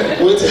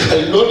 Wait till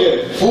I know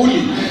them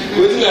fully.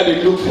 Wait till I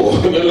look for.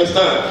 You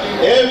understand?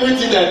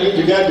 Everything I need,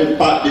 the guy they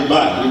buy. They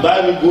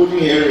buy me golden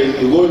earring,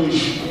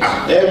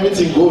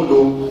 everything gold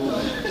though.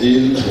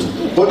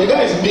 But the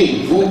guy is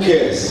me. Who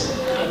cares?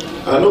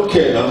 I don't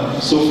care now.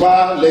 So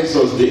far,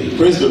 Lexus Day.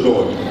 Praise the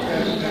Lord.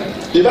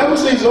 The Bible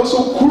says it's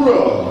also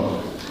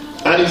cruel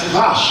and it's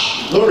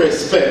harsh. No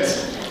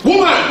respect.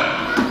 Woman,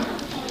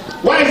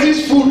 why is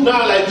this food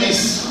now like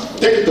this?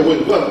 Take it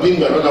away. Go and bring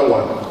me another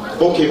one.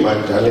 Okay, my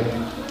darling.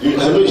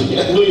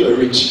 I know you're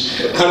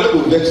rich. I'm not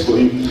going to vex for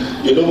you.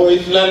 But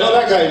if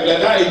another guy, if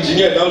that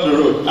engineer down the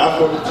road,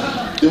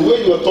 after the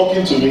way you are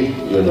talking to me,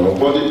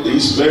 but it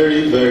is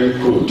very, very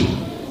crude.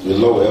 The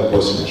Lord will help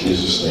us in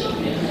Jesus' name.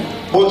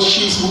 But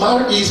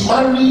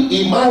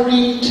he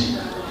married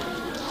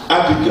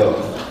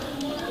Abigail.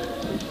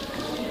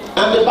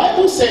 And the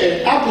Bible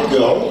said,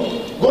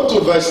 Abigail, go to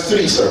verse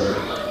 3, sir.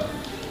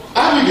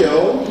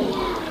 Abigail,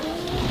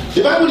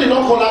 the Bible did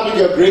not call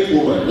Abigail a great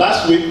woman.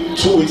 Last week,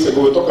 2 weeks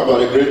ago, we talked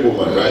about a great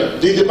woman, right?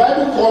 Did the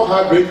Bible call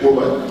her a great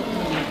woman?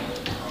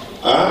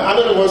 How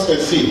many of us can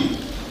see?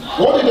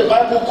 What did the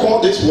Bible call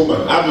this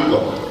woman,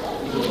 Abigail?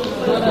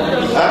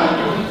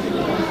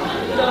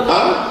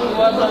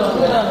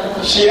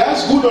 She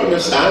has good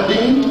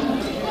understanding.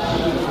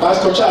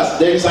 Pastor Charles,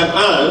 there is an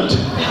aunt.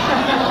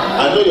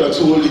 I know you're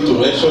too holy to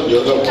mention the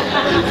other one.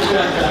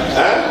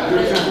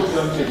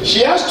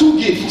 She has 2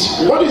 gifts.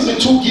 What is the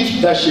 2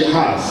 gifts that she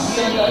has?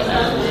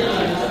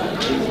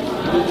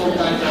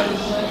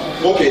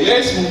 Okay,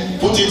 let's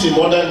put it in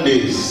modern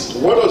days.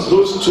 What does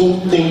those 2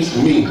 things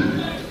mean?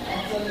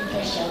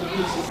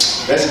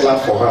 Let's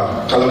clap for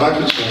her.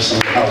 Kalamaki is in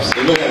the house.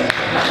 Amen.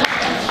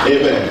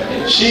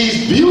 Amen. She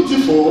is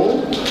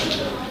beautiful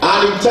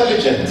and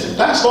intelligent.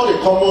 That's not a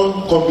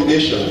common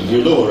combination,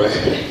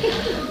 right?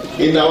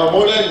 In our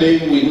modern day,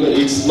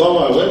 it's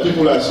normal. When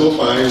people are so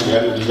fine, they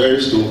are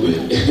very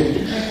stupid.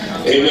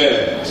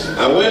 Amen.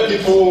 And when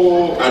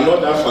people are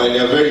not that fine, they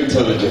are very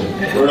intelligent.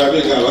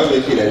 Brother, I'm not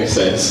making any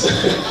sense.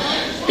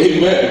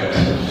 Amen.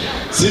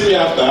 See me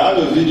after. I have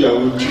a video. I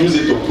will use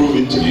it to prove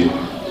it to you.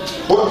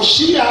 But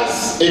she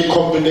has a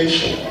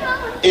combination,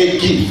 a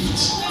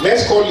gift.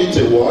 Let's call it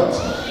a what?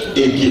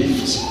 A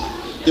gift.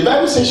 The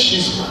Bible says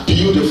she's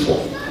beautiful.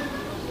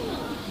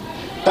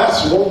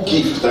 That's one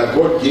gift that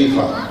God gave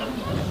her.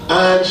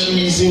 And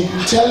she is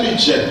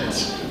intelligent.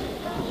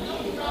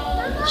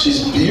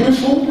 She's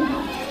beautiful.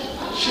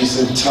 She's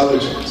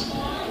intelligent.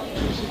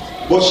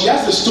 But she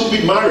has a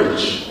stupid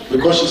marriage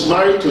because she's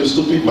married to a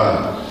stupid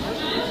man.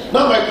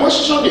 Now my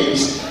question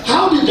is,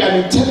 how did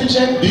an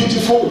intelligent,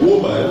 beautiful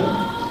woman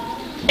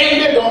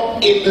ended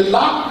up in the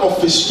lap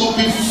of a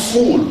stupid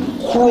fool,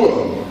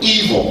 cruel,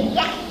 evil,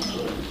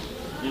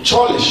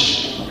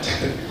 churlish?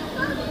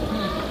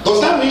 Does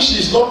that mean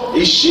she's not?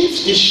 Is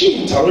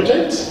she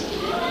intelligent?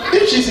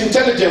 If she's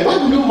intelligent, why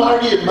would you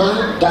marry a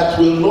man that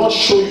will not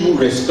show you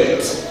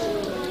respect?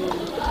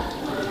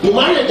 You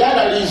marry a guy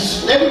that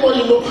is,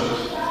 everybody know.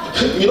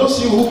 You don't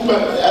see who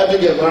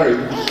Abigail married.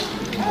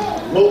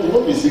 No,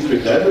 not be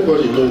secret.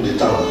 Everybody know in the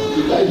town.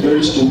 The guy is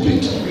very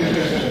stupid.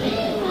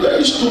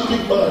 Very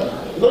stupid man.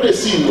 You know they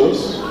see him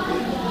knows.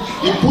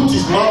 He put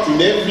his mouth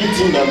in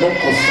everything that not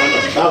concern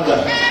us. That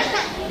guy.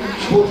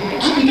 But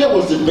Abigail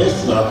was the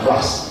best in her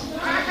class.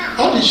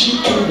 How did she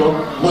end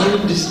up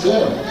marrying this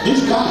girl,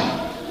 this guy?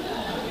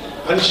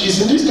 And she's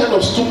in this kind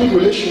of stupid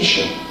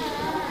relationship.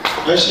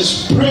 And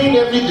she's praying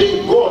every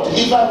day, God,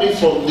 deliver me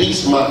from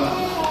this man.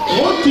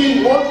 One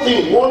thing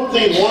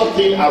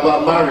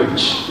about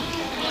marriage,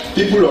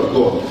 people of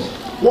God.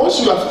 Once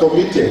you have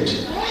committed.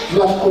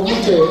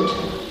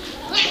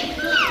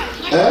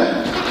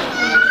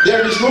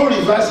 There is no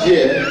reverse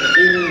here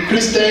in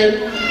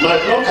Christian,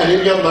 not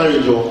Canadian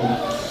marriage, or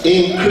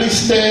in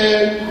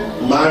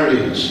Christian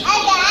marriage.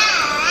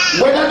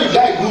 Whether the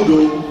guy good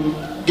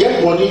or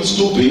get money,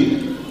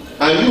 stupid,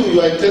 and you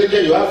are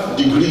intelligent, you have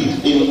degree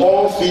in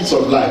all fields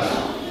of life.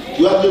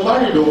 You have been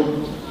married,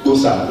 go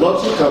sir,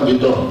 nothing can be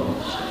done.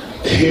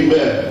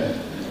 Amen.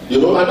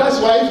 And that's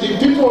why if the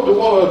people of the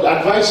world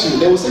advise you,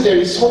 they will say there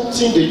is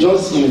something they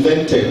just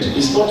invented.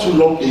 It's not too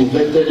long they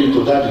invented it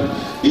to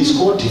that. It's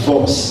called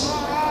divorce.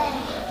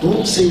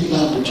 Don't say it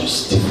loud, but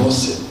just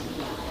divorce him.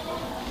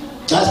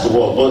 That's the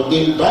word. But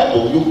in the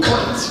Bible, you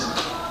can't.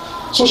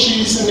 So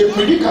she is in a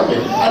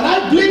predicament, and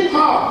I blame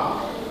her.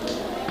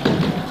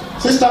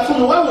 Sister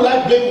Fulu, why would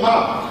I blame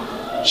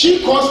her?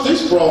 She caused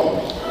this problem.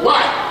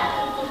 Why?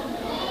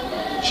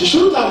 She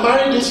shouldn't have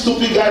married this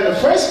stupid guy in the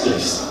first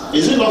place.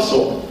 Is it not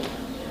so?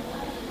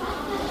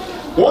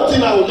 One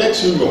thing I will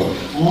let you know,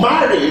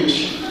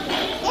 marriage,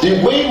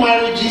 the way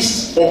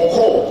marriages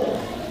occur,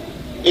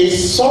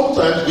 is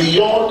sometimes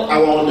beyond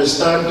our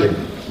understanding.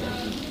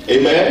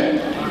 Amen?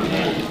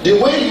 The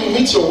way you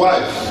meet your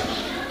wife,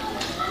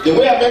 the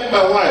way I met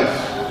my wife,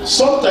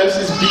 sometimes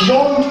is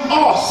beyond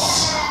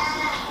us.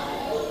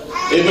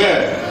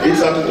 Amen.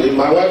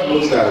 My wife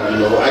knows that,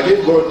 I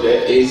gave God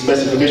a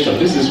specification.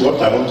 This is what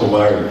I want to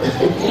marry.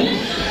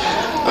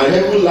 And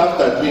heaven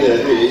laughed at me.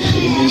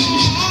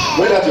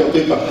 Where at your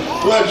paper?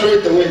 Go and throw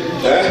it away.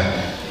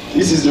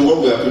 This is the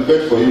one we have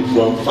prepared for you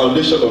from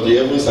foundation of the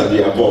heavens and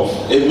the above.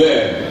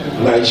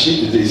 Amen. Now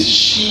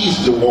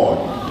she's the one.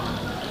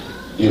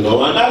 And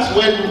that's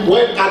when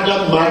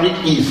Adam married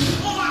Eve.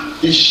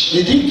 He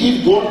didn't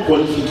give God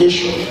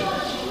qualification.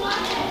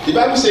 The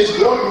Bible says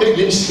God made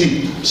him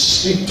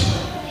sleep.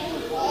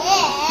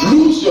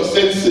 Lose your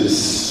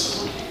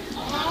senses.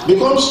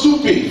 Become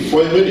stupid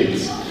for a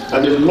minute.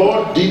 And the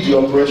Lord did the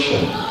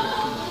operation.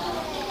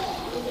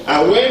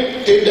 And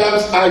when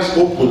Adam's eyes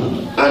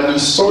opened and he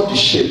saw the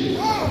shape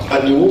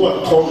and the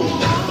woman coming,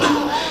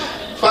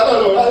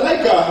 Father Lord, I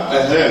like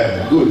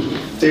her. Good.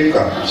 Take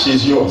her.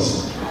 She's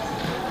yours.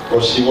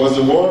 But she was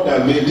the one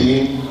that made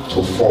him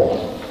to fall.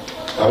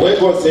 And when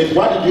God said,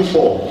 why did you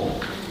fall?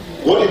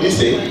 What did he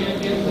say?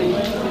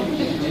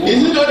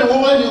 Is it not the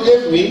woman you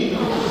gave me?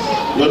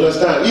 You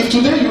understand? If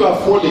today you are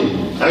falling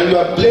and you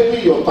are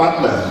blaming your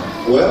partner,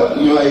 well,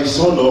 you are a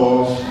son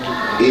of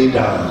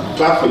Adam.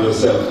 Clap for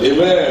yourself.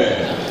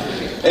 Amen.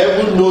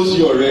 Heaven knows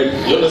you already.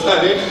 You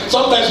understand it?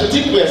 Sometimes you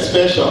think we are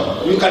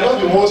special. You cannot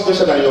be more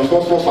special than your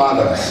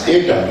forefathers.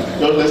 Adam.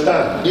 You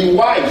understand? The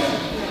wife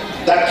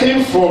that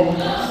came from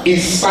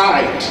his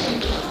side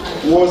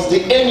was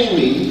the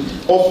enemy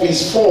of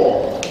his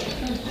fall.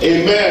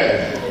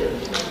 Amen.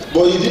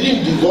 But he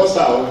didn't divorce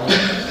her.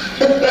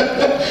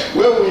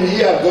 When will he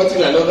have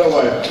gotten another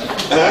wife?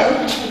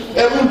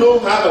 Heaven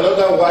don't have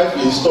another wife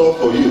in store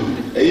for you.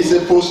 It's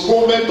a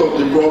postponement of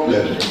the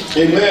problem.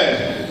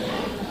 Amen.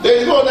 There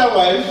is no other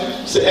wife.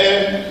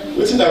 Say,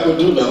 what's I will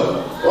do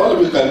now? All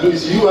we can do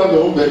is you have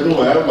your own bedroom,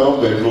 I have my own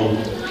bedroom.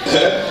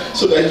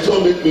 So that you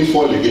don't make me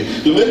fall again.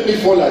 You make me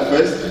fall at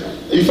first.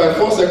 If I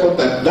fall second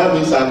time, that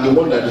means I'm the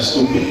one that is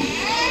stupid.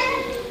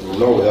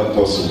 Lord will help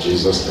us in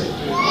Jesus' name.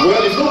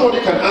 Well, if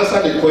nobody can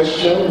answer the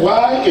question,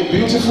 why a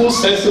beautiful,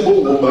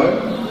 sensible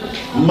woman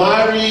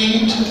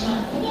married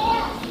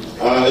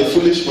a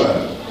foolish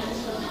man?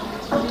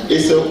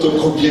 It's to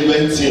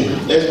compliment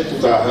him. Let's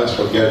put our hands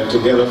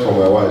together for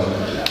my wife.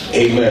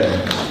 Amen.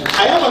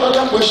 I have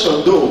another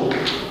question though.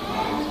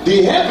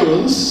 The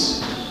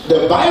heavens,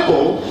 the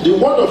Bible, the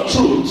word of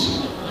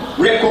truth,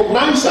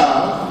 recognize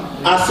her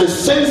as a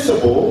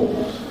sensible,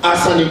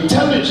 as an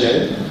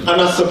intelligent,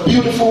 and as a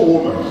beautiful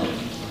woman.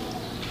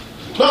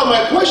 Now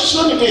my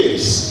question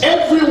is,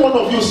 every one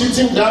of you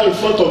sitting down in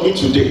front of me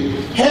today,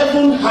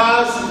 heaven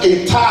has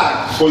a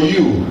tag for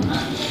you.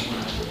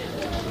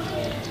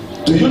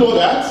 Do you know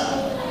that?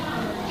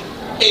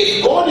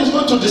 If God is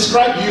going to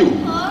describe you,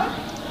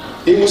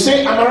 he will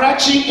say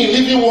Amarachi in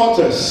living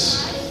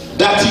waters.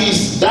 That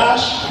is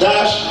dash,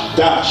 dash,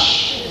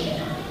 dash.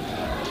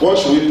 What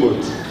should we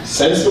put?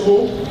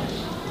 Sensible,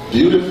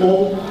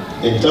 beautiful,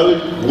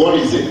 intelligent. What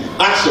is it?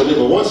 Ask your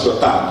neighbor, what's your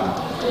tag?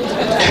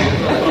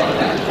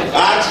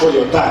 Ask for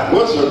your tag.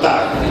 What's your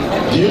tag?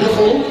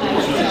 Beautiful,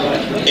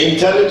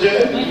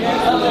 intelligent.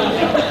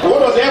 What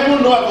does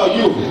everyone know about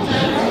you?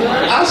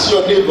 Ask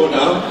your neighbor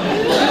now.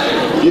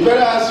 You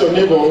better ask your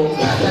neighbor.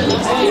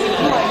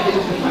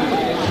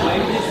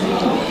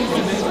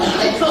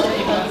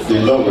 The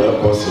Lord will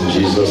help us in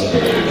Jesus'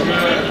 name.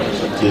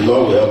 The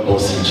Lord will help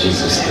us in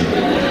Jesus' name.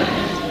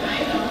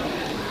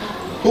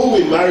 Who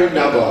will marry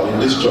Nabal in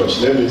this church?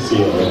 Let me see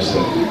your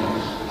answer.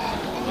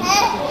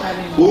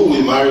 Who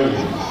will marry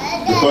him?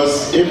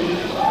 Because if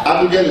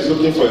Abigail is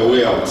looking for a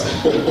way out,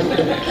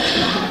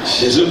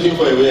 she's looking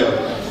for a way out.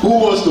 Who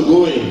wants to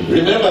go in?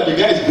 Remember, the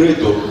guy is great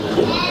though.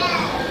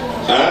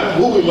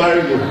 Who will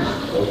marry him?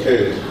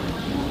 Okay.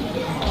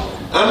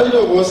 How many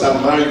of us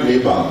have married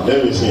Nabal?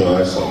 Let me see your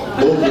answer.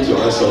 Don't put your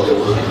answer.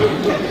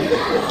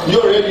 You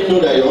already know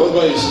that your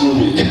husband is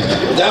stupid.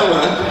 That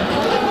man,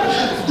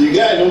 the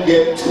guy don't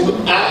get.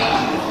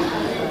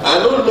 I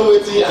don't know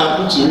what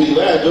happened to me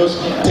when I just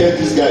tell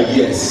this guy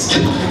yes.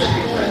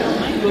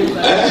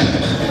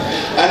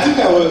 I think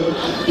I will.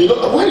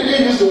 Why did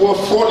they use the word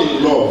fall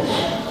in love?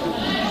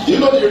 You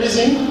know the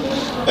reason?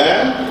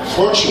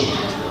 Fortune.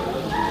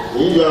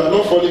 You have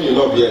not fallen in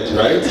love yet,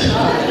 right?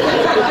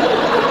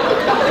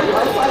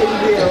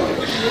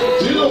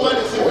 Do you know what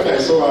they say when I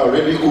saw her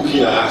already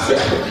cooking? I said,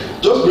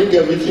 just bring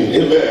everything.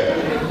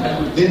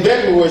 Amen. The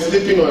bed we were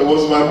sleeping on, it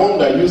was my mom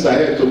that used her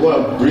head to go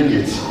and bring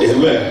it.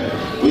 Amen.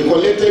 We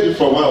collected it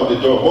from one of the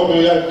door.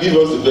 Mommy, give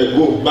us the bed.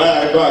 Go,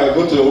 bye,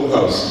 go to the old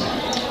house.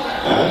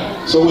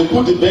 So we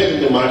put the bed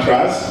in the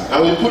mattress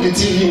and we put the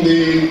TV in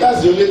the.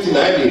 That's the only thing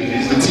I need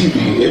is the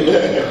TV.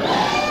 Amen.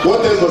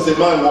 What else does a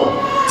man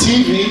want?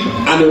 TV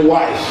and a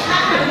wife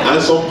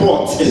and some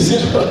pots.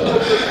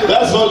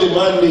 That's all the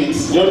man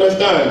needs. You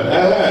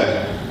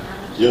understand?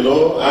 You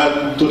know,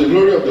 and to the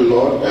glory of the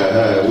Lord,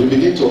 we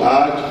begin to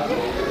add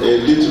a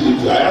little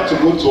bit. I had to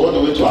go all the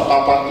way to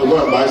Apapa to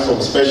go and buy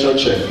some special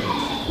chair.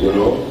 You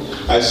know,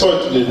 I saw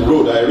it in the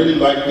road. I really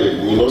liked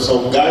it. You know,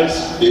 some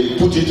guys, they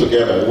put it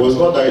together. It was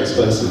not that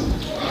expensive,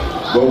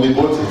 but we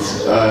bought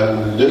it,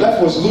 and the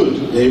life was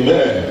good.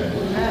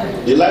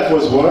 Amen. The life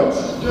was what?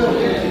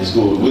 It's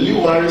good. Will you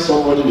marry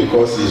somebody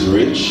because he's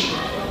rich,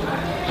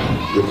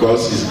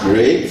 because he's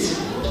great,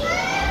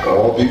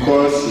 or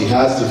because he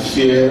has the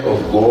fear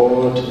of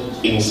God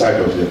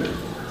inside of him?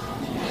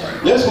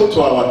 Let's go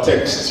to our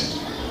text.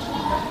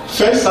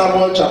 1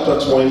 Samuel chapter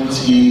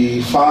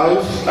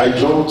 25, I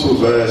jump to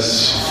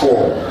verse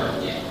 4.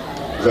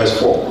 Verse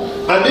 4.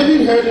 And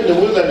David heard in the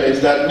wilderness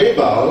that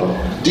Nabal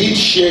did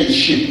shear his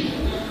sheep.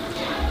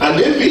 And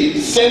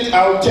David sent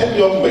out 10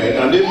 young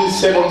men, and David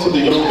said unto the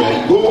young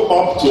men, go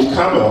up to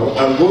Carmel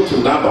and go to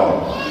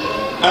Nabal,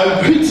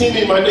 and greet him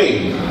in my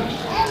name.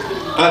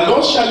 And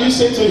thus shall you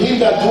say to him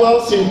that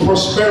dwells in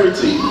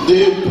prosperity,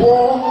 the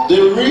poor,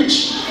 the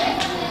rich,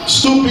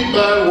 stupid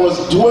man was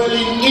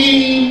dwelling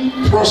in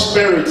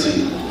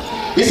prosperity.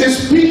 He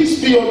says, peace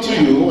be unto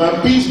you,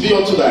 and peace be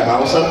unto thy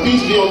house, and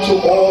peace be unto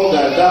all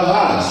that thou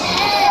hast.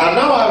 And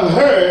now I've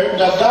heard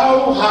that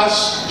thou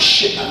hast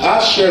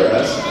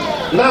shearers.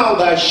 Now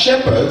thy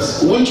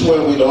shepherds, which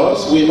were with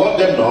us, we heard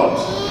them not,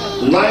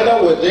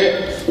 neither were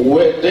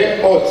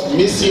there aught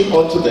missing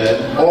unto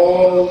them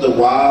all the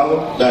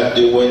while that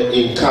they were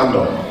in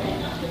Carmel.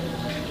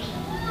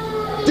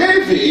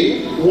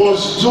 David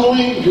was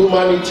doing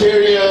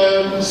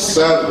humanitarian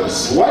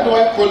service. Why do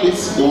I call it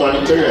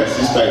humanitarian,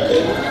 Sister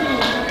Ken?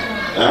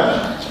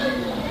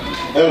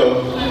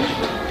 Hello.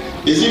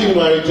 Is it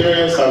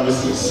humanitarian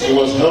services? He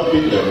was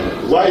helping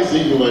them. Why is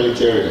he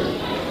humanitarian?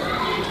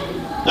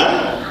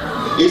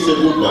 He's a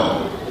good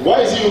man.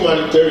 Why is he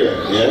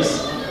humanitarian?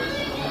 Yes?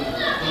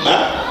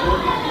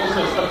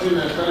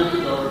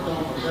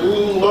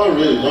 Not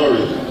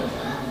really.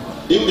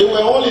 They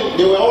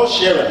were all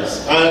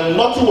sharers, and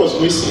nothing was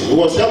missing. He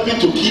was helping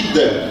to keep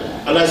them.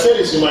 And I said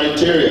it's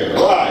humanitarian.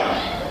 Why?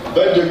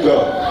 Better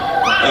go.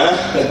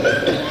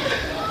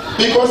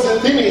 Because the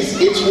thing is,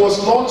 it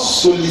was not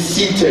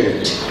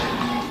solicited.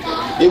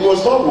 It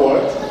was not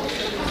what?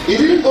 He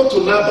didn't go to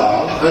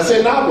Nabal and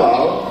say,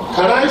 Nabal,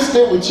 can I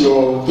stay with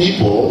your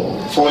people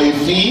for a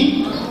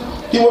fee?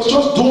 He was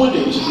just doing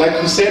it,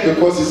 like you said,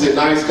 because he's a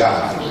nice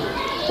guy.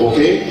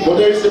 Okay? But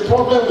there is a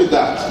problem with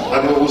that,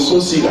 and we will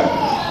soon see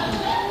that.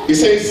 He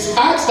says,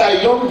 ask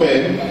thy young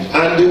men,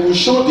 and they will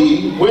show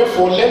thee.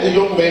 Wherefore let the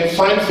young men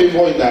find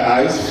favor in thy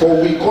eyes,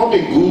 for we come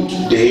a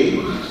good day.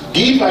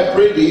 Give, I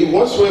pray thee,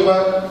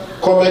 whatsoever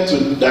cometh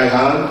to thy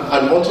hand,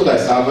 and unto thy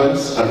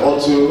servants, and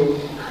unto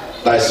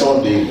thy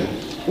son David.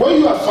 When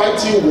you are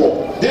fighting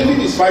war, David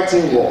is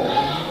fighting war.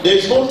 There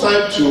is no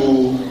time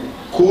to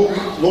cook,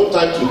 no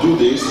time to do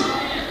this.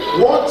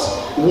 What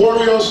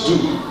warriors do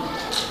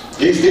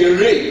is they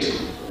raid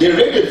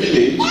a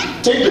village,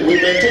 take the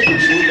women, take the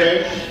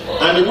children,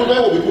 and the women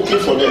will be cooking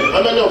for them.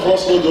 How many of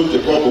us know those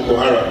they call Boko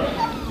Haram?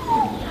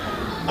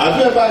 Have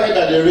you ever heard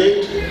that they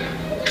raid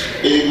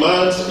a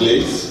man's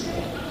place?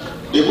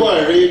 They go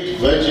and raid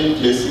virgin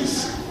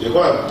places. They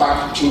go and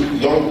pack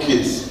young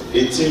kids,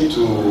 18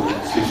 to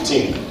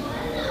 15.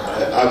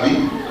 Abi?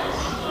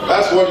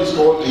 That's what is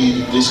called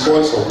the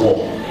spoils of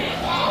war.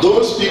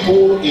 Those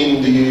people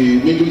in the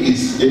Middle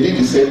East, they did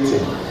the same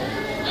thing.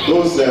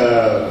 Those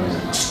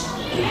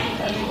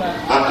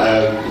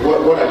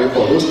what are they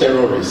called? Those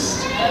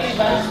terrorists,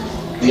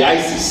 the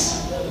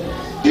ISIS.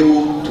 They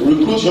will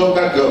recruit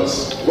younger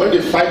girls. When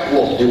they fight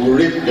war, they will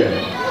rape them.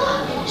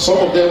 Some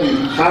of them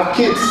will have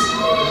kids.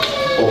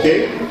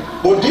 Okay?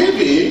 But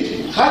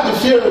David had the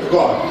fear of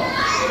God.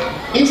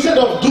 Instead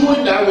of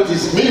doing that with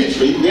his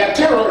military, they are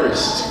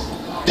terrorists.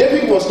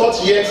 David was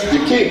not yet the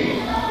king.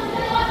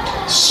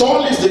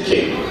 Saul is the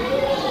king.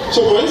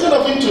 So instead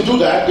of him to do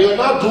that, they are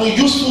now doing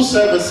useful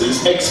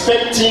services,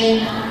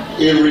 expecting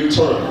a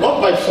return,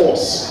 not by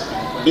force,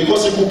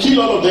 because he could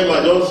kill all of them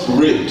and just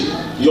raid.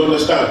 You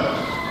understand?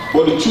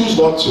 But he chose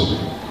not to.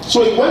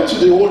 So he went to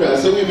the owner and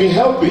said, we've been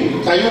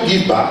helping, can you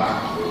give back?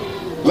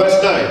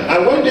 Verse 9.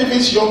 And when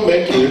David's young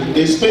men came,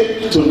 they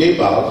spake to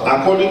Nabal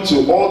according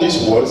to all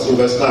these words in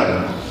verse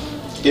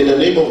 9, in the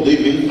name of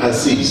David, and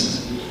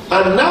ceased.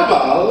 And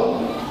Nabal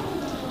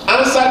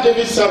answered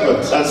David's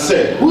servants and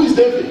said, who is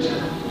David?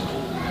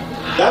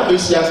 That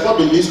means he has not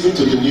been listening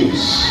to the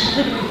news.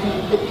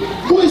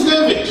 Who is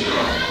David?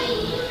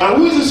 And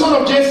who is the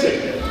son of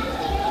Jesse?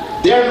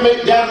 There are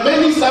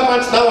many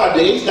servants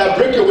nowadays that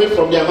break away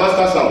from their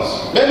master's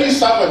house. Many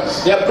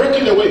servants, they are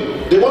breaking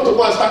away. They want to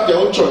go and start their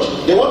own church.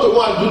 They want to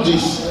go and do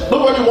this.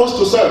 Nobody wants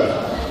to serve.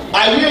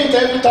 I hear it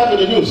every time in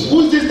the news.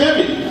 Who is this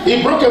David?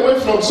 He broke away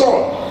from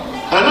Saul.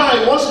 And now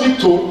he wants me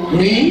to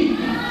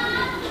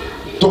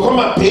come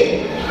and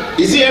pay.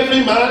 Is it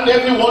every man,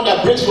 everyone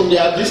that breaks from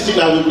their this thing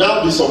I will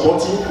now be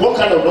supporting? What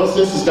kind of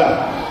nonsense is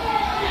that?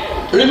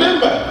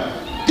 Remember,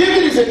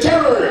 David is a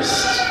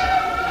terrorist.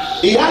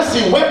 He has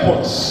the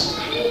weapons,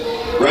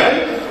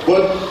 right?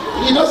 But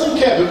he doesn't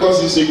care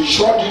because he's a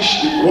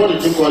childish. What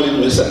did you call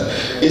him?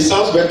 It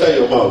sounds better in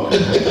your mouth.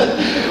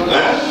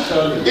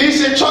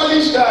 He's a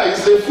childish guy.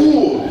 He's a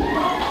fool.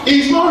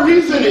 He's not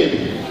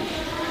reasoning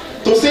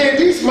to say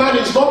this man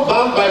is not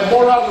bound by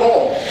moral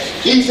law.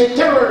 He's a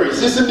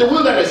terrorist. He's in the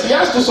wilderness. He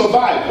has to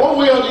survive one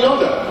way or the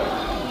other,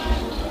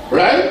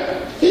 right?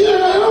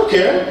 I don't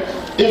care.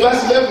 In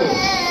verse 11,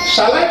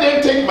 shall I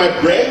then take my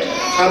bread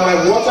and my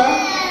water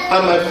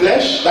and my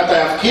flesh that I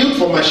have killed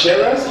for my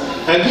sharers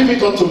and give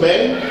it unto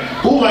men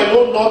whom I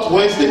know not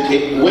whence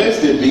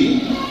they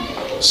be?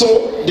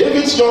 So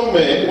David's young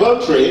men, well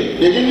trained,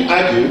 they didn't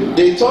argue.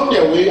 They turned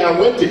their way and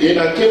went again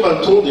and came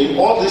and told him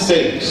all these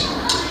things.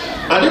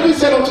 And David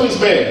said unto his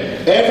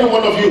men, every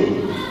one of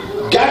you,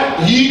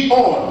 gird ye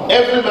on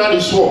every man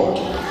his sword.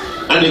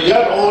 And they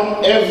girded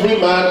on every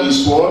man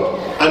his sword.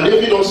 And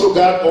David also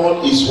girded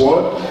on his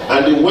sword.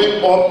 And they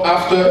went up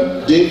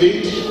after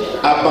David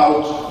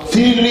about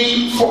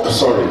 3.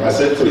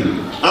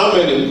 How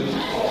many?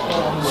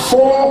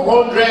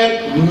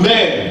 400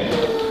 men.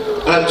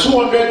 And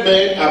 200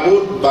 men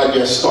abode by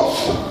their stuff.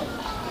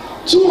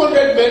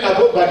 200 men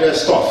abode by their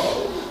stuff.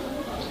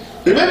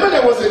 Remember,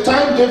 there was a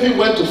time David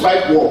went to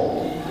fight war.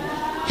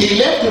 He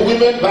left the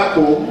women back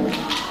home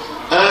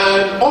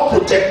and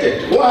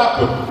unprotected. What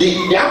happened?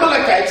 The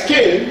Amalekites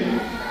came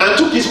and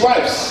took his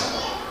wives.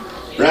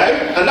 Right?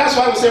 And that's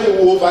why we say we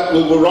will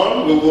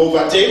run, we will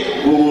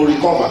overtake, we will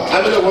recover.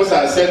 How many of us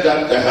have said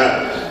that?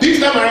 This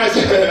time around, I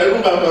said,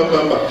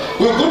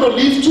 we're going to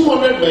leave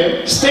 200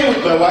 men, stay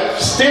with my wife,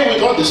 stay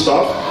with all the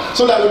stuff,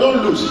 so that we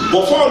don't lose.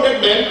 But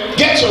 400 men,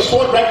 get your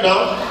sword right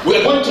now,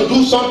 we're going to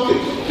do something.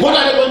 What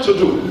are they going to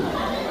do?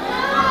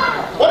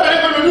 What are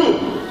they going to do?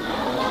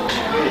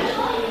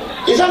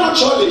 Is that not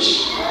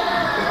childish?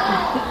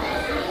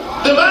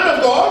 The man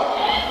of God,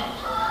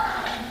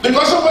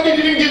 because somebody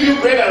didn't give you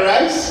bread and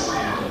rice,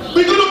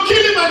 we're going to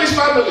kill him and his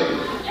family.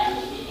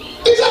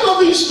 Is that not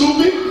being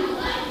stupid?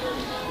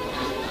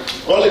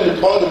 All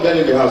the men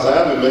in the house, I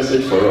have a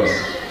message for us.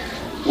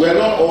 We are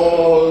not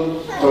all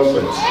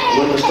perfect.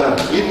 You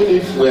understand? Even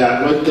if we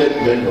are anointed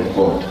men of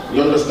God.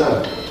 You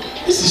understand?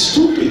 This is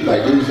stupid by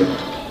David.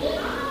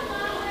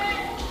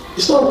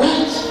 It's not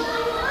right.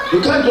 You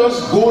can't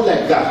just go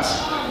like that.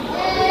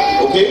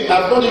 Okay?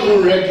 I've not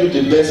even read you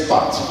the best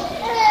part.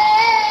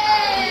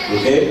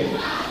 Okay?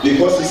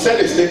 Because he said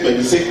a statement.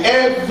 He said,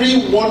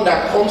 everyone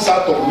that comes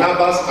out of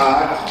Nabal's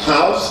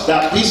house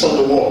that pees on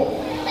the wall.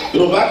 You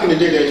know, back in the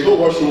day, there is no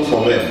washroom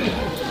for men.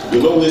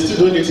 You know, we're still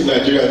doing it in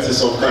Nigeria until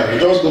sometimes. You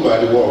just go by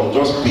the wall and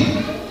just pee.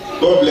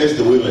 God bless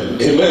the women.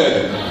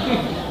 Amen.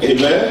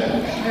 Amen.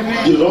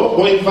 You know,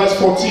 but in verse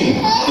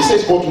 14, he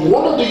says, but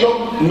one of the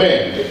young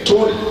men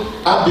told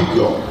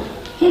Abigail.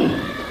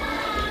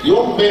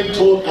 Young men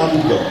told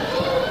Abigail.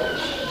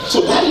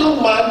 So that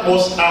young man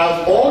must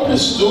have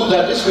understood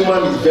that this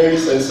woman is very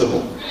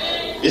sensible.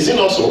 Is it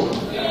not so?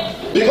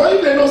 Because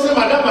if they know say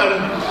Madam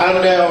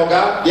and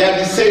Oga, they are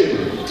the same.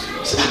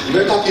 You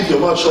better keep your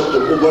mouth shut.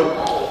 But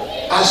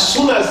as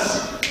soon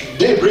as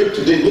they break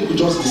today, they could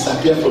just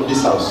disappear from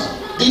this house.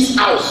 This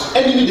house,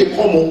 enemy they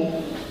come home,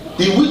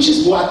 the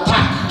witches will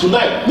attack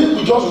tonight. Maybe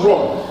we just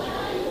run.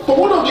 But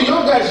one of the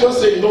young guys just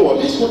said, you know what,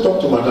 let's go talk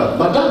to Madam.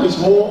 Madam is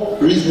more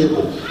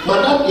reasonable.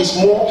 Madam is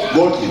more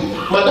godly.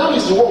 Madam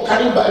is the one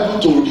carrying Bible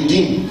to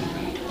redeem.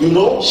 You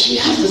know, she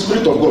has the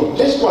Spirit of God.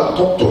 Let's go and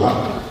talk to her.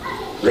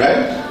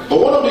 Right? But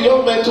one of the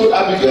young men told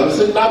Abigail,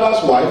 said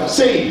Nabal's wife,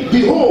 saying,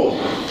 behold,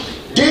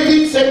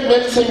 David sent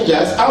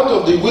messengers out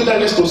of the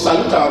wilderness to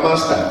salute our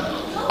master.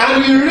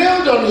 And he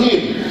railed on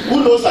him.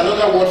 Who knows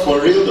another word for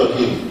railed on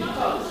him?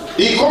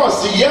 He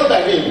cursed, he yelled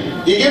at him.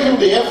 He gave him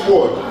the F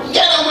word.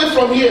 Get away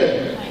from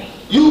here.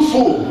 You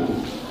fool.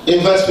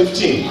 In verse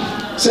 15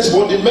 says,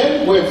 but the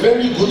men were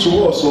very good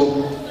to us,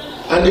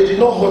 and they did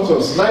not hurt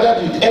us, neither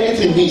did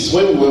anything miss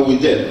when we were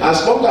with them.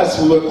 As long as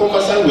we were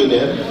conversing with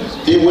them,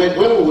 they were,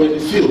 when we were in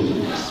the field,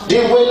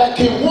 they were like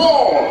a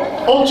wall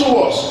unto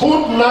us,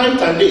 both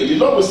night and day. The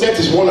Lord will set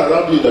his wall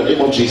around you in the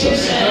name of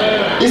Jesus.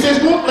 He says,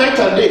 both night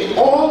and day,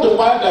 all the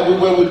while that we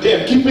were with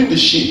them, keeping the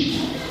sheep.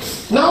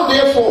 Now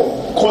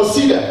therefore,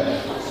 consider.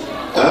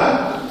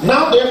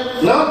 Now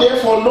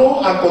therefore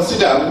know and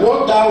consider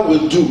what thou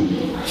wilt do,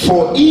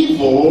 for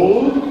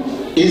evil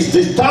is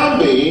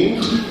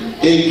determined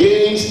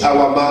against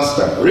our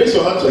master. Raise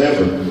your hand to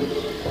heaven.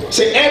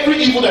 Say, every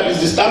evil that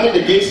is determined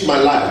against my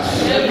life.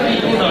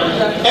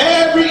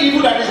 Every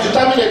evil that is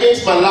determined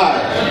against my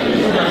life.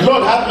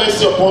 Lord, have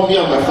mercy upon me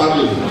and my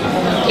family.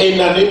 In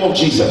the name of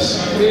Jesus.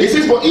 He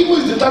says, but evil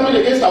is determined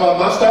against our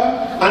master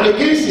and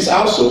against his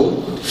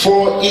household,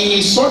 for he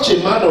is such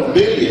a man of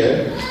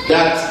Belial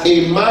that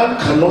a man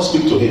cannot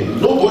speak to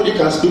him. Nobody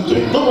can speak to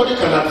him. Nobody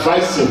can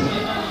advise him.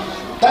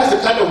 That's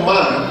the kind of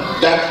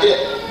man that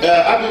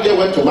Abigail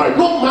went to marry.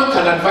 No man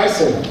can advise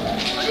him.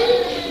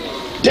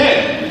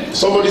 Then,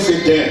 somebody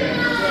say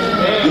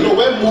then. You know,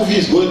 when movie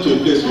is going to a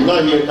place, we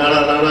now hear na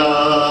na na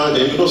na,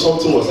 then you know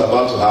something was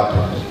about to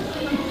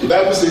happen. The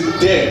Bible says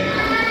then.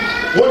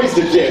 What is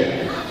the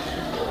then?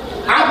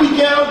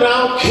 Abigail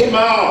now came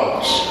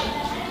out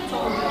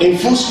in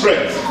full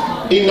strength,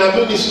 in her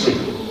ministry,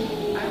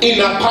 in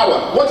her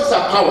power. What is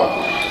her power?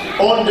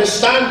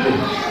 Understanding,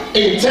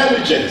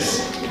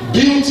 intelligence,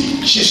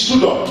 beauty. She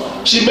stood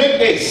up, she made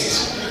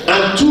haste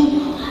and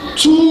took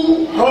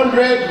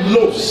 200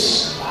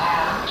 loaves,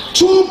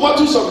 2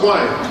 bottles of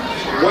wine.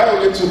 Why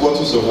only 2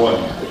 bottles of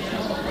wine?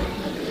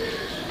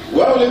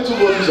 Why only 2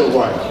 bottles of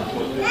wine?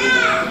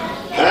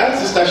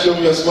 Sister Show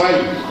me, you're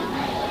smiling.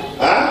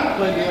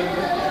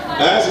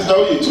 Sister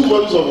Oye, 2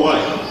 bottles of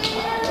wine.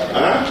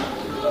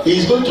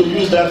 He's going to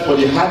use that for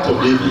the heart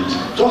of David.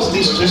 Just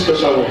these 2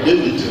 special ones.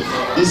 David,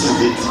 this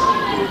is it.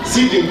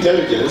 See the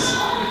intelligence.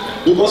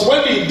 Because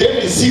when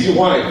David see the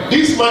wine,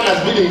 this man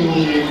has been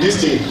in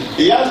this thing.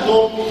 He has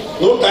no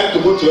time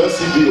to go to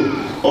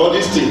LCBO or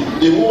this thing.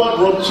 The woman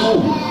brought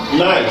 2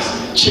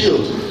 nice,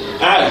 chilled,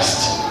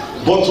 iced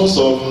bottles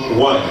of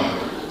wine.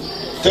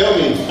 Tell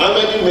me, how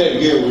many men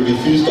here will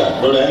refuse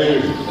that, Brother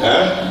Henry?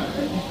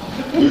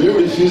 Will you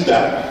refuse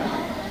that?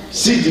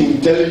 See the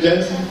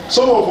intelligence.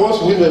 Some of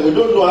us women, we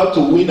don't know how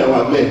to win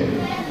our men.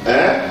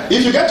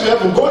 If you get to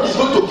heaven, God is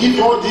going to give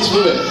you all these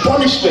women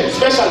punishment,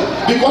 especially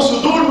because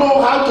you don't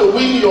know how to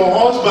win your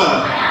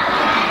husband.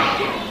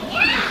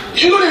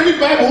 You know they read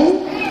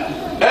Bible?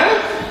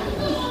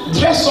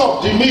 Dress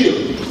up the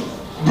meal,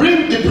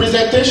 bring the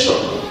presentation.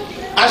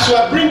 As you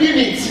are bringing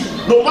it,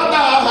 no matter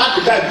how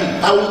hard the guy be,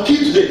 I will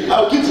kill today.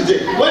 I will kill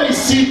today. When he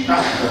see,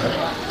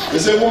 they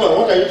say, woman,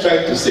 what are you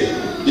trying to say?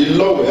 The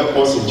Lord will help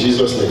us in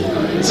Jesus' name.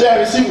 Say, I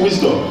receive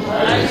wisdom.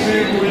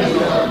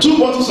 2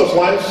 bottles of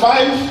wine,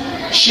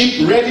 5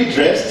 sheep ready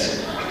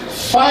dressed,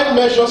 5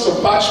 measures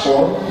of parched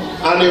corn,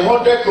 and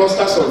 100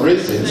 clusters of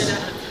raisins,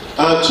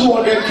 and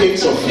 200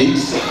 cakes of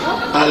figs,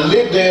 and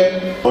laid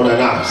them on an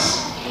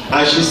ass.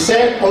 And she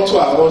said unto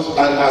her husband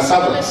and her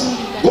servants,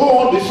 go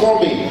on before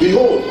me.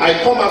 Behold,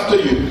 I come after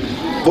you.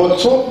 But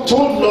told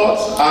not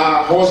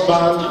her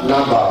husband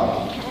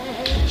Nabal.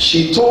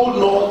 She told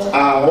not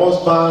her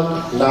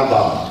husband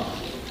Nabal.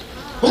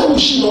 Why would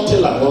she not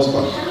tell her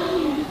husband?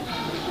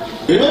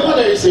 Remember,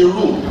 there is a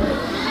rule.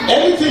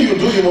 Anything you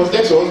do, you must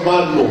let your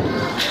husband know.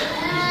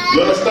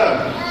 You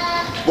understand?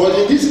 But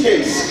in this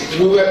case,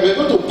 we're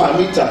going to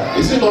permit her.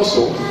 Is it not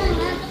so?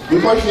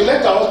 Because if you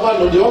let her husband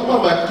know, the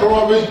husband might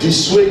probably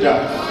dissuade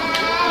her.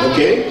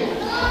 Okay?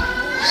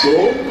 So,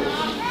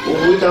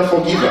 we can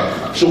forgive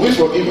her. Should we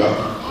forgive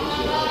her?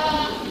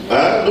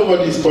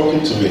 Nobody is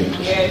talking to me.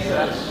 Yes,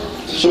 sir.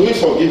 Should we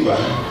forgive her?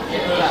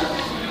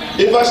 Yes,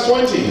 in verse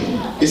 20,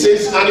 it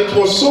says, and it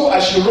was so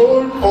as she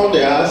rode on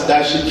the ass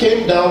that she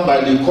came down by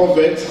the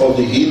covert of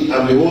the hill,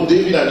 and behold,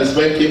 David and his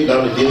men came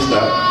down against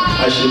her,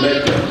 and she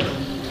met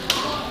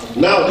them.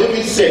 Now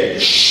David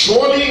said,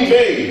 surely in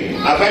vain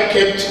have I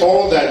kept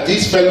all that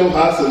this fellow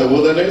has in the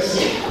wilderness,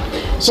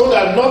 so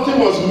that nothing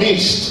was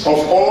missed of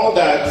all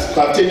that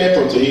pertained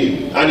unto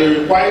him, and he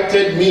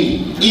requited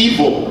me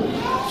evil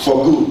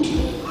for good.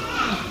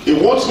 He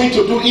wants me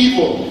to do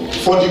evil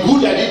for the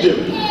good I did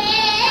him.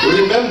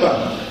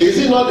 Remember, is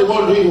he not the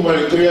one doing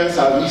humanitarian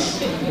service?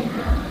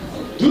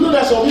 Do you know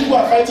that some people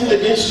are fighting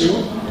against you,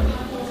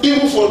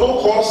 even for no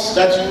cause,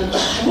 that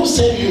I'm not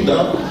saying you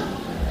now.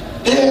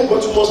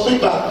 But you must pay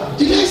back.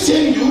 Did I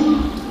say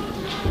you?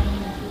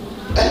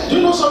 Do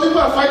you know some people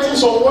are fighting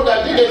some war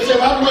that they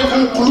themselves have no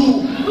even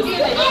clue?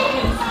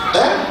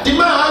 The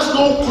man has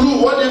no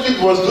clue what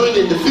David was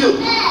doing in the field.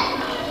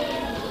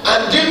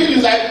 And David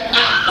is like,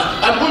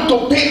 I'm going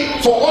to pay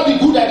for all the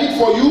good I did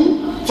for you,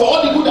 for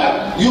all the good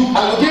and you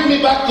give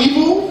me back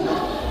evil.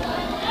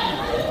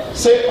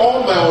 Say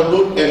all my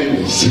unknown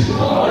enemies.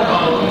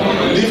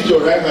 Lift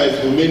your right hand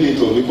if you mean it,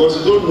 because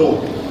you don't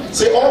know.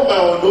 Say all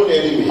my unknown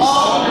enemies.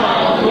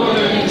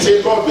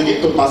 Say God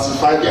begin to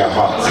pacify their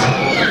hearts.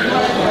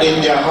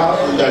 In their heart,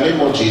 in the name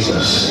of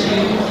Jesus.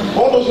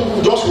 All those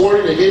people just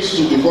worrying against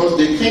you because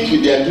they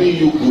think they are doing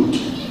you good.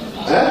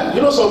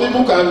 You know, some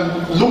people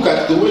can look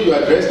at the way you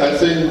are dressed and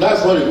say,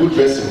 that's not a good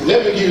dressing.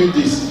 Let me give you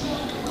this.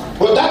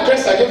 But that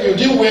dress I gave you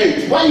didn't wear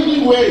it. Why you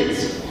didn't wear it?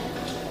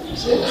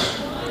 Say,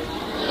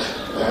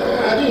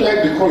 I didn't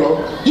like the color.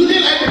 You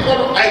didn't like the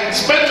color. I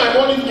spent my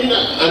money in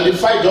and the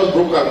fight just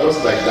broke out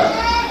just like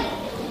that.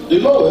 The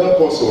Lord will help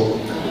us all,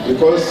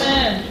 because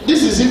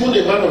this is even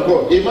a man of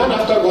God, a man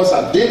after God's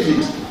heart,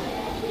 David.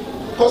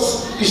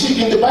 Because you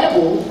see, in the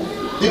Bible,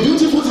 the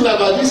beautiful thing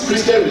about this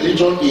Christian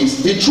religion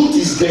is the truth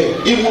is there.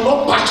 It will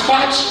not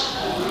patch.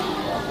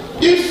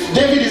 If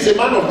David is a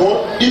man of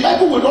God, the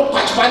Bible will not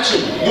patch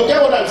him. You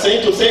get what I'm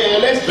saying? To say,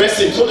 let's dress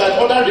him so that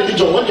other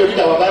religion, when they read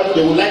our Bible,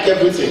 they will like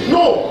everything.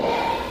 No,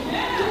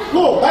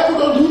 Bible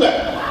don't do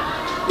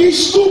that. It's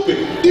stupid.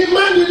 The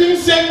man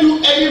didn't send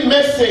you any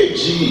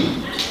message.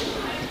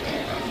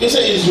 He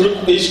said,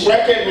 he's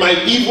reckoned my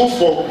evil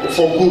for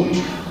good.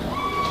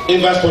 In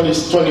verse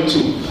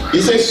 22,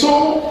 he says,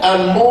 so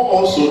and more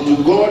also do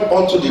God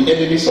unto the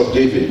enemies of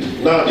David.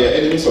 Now they are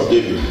enemies of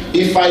David.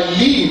 If I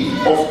leave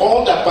of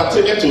all that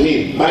pertaineth to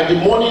him by the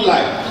morning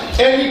light,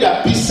 any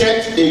that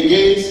beset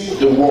against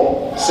the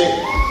wall, say,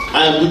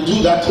 I will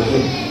do that to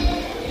him.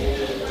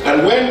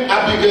 And when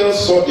Abigail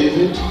saw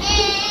David,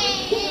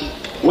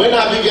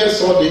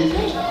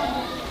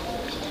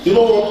 you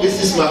know what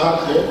pleases my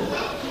heart there?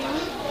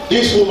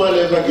 This woman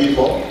never gave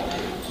up.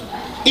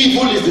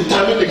 Evil is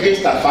determined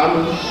against her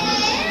family.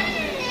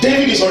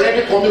 David is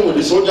already coming with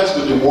the soldiers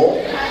to the war.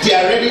 They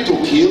are ready to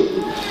kill.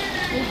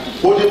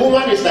 But the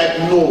woman is like,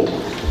 no,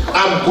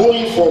 I'm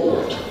going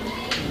forward.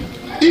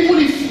 Even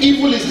if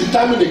evil is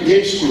determined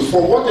against you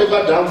for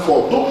whatever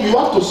downfall, you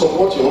have to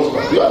support your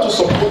husband. You have to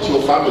support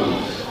your family.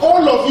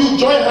 All of you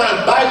join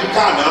hand, buy the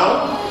car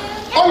now.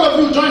 All of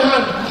you join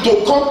hand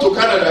to come to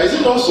Canada. Is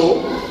it not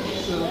so?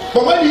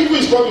 But when the evil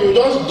is coming, you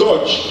just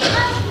dodge.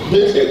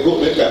 Make her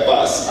go, make her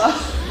pass.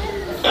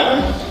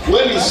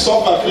 When it's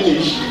suffer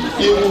finish,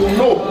 you will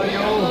know.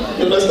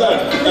 You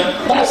understand?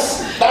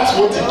 That's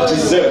what it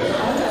deserves.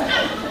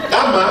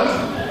 That man,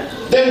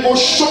 then go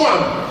show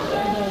him.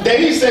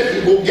 Then he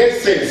said, he will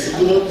get sense.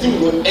 You know,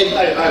 thing will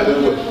enter your eye.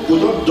 Will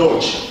not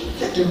dodge.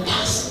 Let him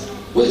pass.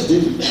 Where's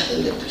David?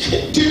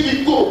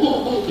 David,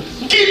 go.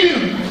 Kill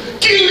him.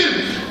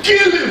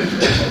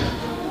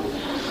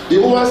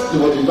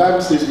 The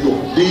Bible says no.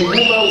 The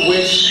woman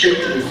went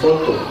straight in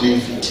front of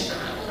David.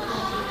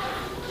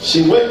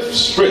 She went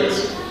straight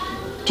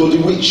to the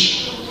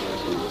witch.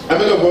 How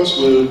many of us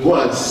will go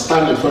and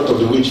stand in front of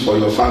the witch for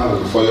your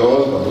family, for your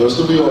husband, your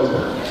stupid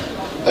husband?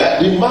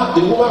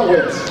 The woman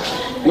went.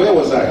 Where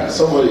was I?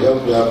 Somebody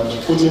help me. I'm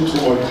putting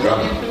too much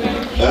grammar.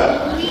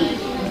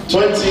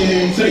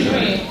 23.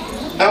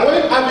 And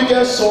when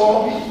Abigail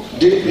saw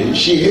David,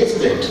 she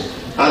hastened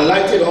and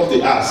lighted off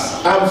the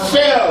ass and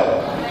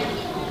fell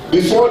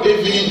before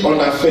David on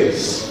her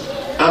face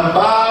and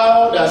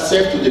bowed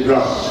herself to the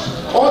ground.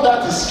 All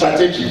that is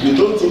strategic. You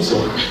don't think so?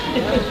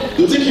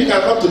 You think you can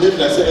come to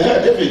David and say,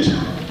 hey, David,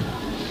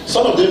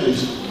 son of David,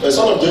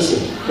 son of Jesse,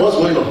 what's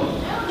going on?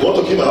 You want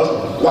to kill my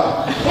husband?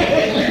 Why?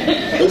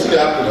 What's going to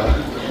happen now?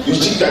 You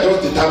think I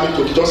just determined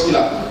to just kill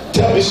her?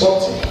 Tell me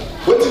something.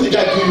 What did the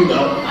guy do you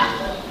now?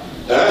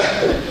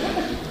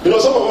 You know,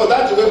 some of us,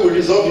 that's the way we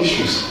resolve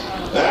issues.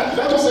 I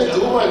just said, the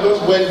woman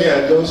just went there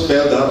and just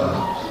fell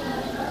down.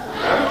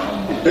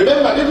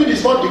 Remember, David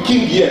is not the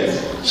king yet.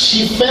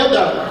 She fell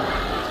down.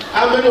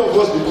 How many of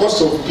us,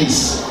 because of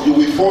peace, you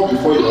will fall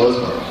before your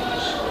husband?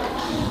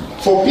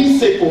 For peace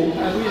sake,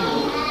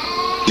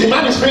 the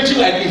man is preaching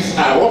like this.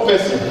 One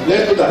person.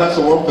 Let's put our hands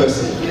on one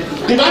person.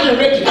 The man is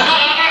ready.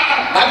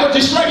 I will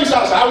destroy this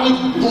house. I will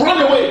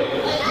run away.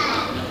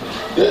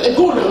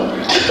 Go now.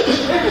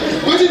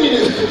 Wait till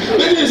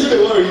you see the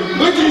worry.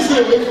 Wait till you see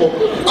the wait for.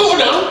 Go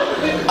now.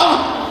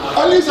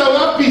 At least I will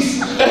have peace.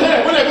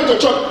 When I go to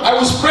church, I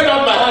will spread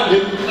out my hand.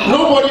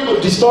 Nobody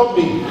will disturb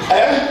me.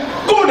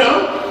 Go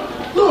now.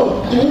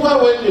 No, the woman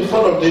went in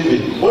front of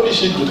David. What did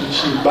she do?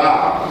 She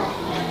bowed.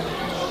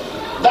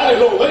 That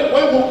alone,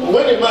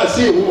 when a man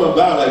see a woman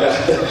bow like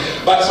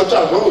that, by such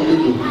a, what will you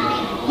do?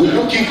 Will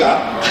you kick her?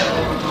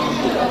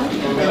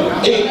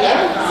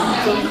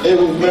 It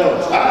will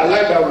melt. I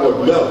like that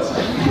word, melt.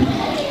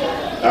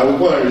 I will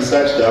go and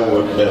research that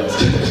word, melt.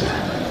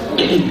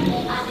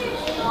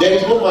 There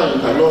is no man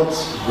you cannot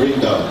bring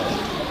down,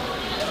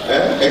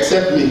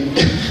 except me.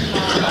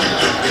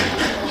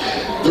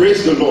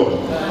 Praise the Lord.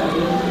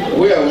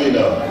 Where are we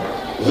now?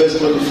 Verse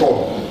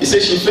 24. He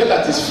says, she fell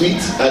at his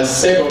feet and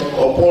said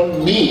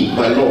upon me,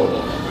 my Lord.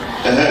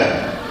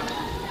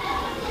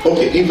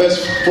 Okay, in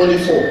verse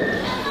 24.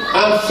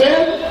 And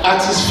fell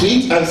at his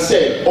feet and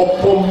said,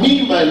 upon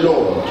me, my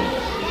Lord,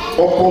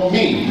 upon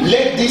me,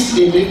 let this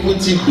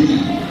iniquity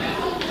be.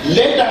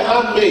 Let thy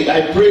handmaid,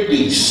 I pray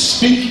thee,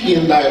 speak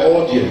in thy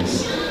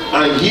audience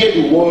and hear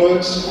the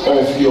words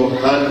of your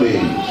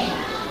handmaid.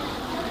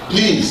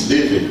 Please,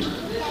 David,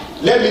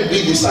 let me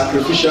be the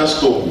sacrificial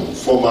stone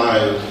for my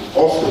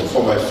offering,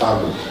 for my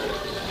family.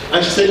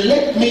 And she said,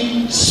 let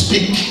me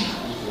speak.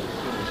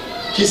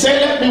 She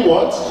said, let me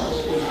what?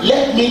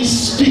 Let me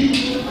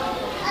speak.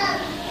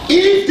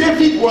 If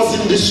David was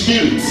in the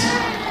spirit,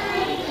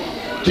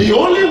 the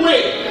only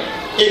way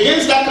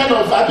against that kind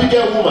of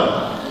Abigail woman,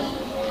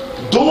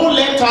 don't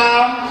let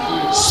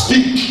her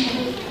speak.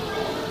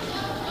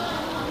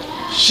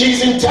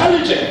 She's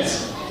intelligent.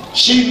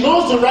 She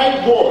knows the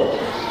right word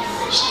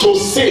to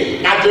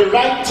say at the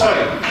right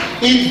time.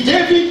 If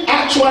David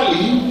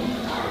actually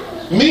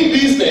mean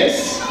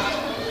business,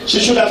 she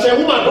should have said,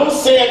 woman, don't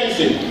say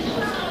anything.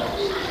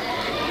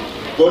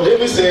 But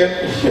David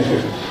said,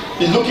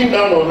 he's looking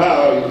down on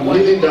her,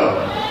 kneeling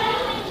down.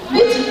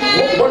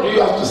 What do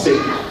you have to say?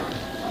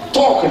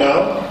 Talk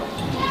now.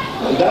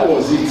 And that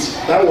was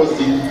it. That was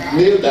the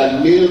nail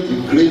that nailed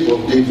the grave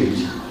of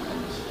David.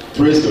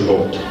 Praise the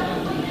Lord.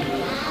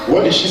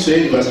 What did she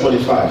say in verse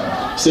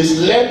 25? Says,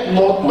 let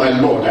not my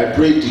Lord, I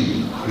pray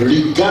thee,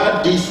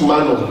 regard this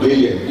man of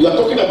Belial. You are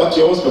talking about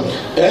your husband.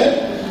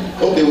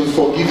 Okay, we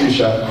forgive you,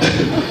 Sha.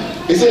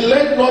 He said,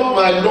 let not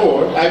my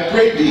Lord, I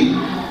pray thee,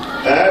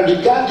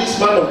 regard this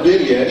man of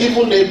Belial,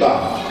 even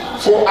Nabal,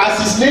 for as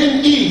his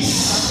name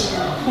is,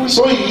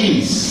 so he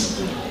is.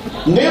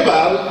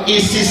 Nabal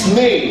is his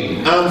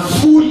name, and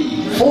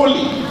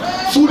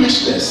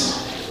foolishness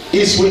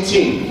is with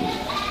him.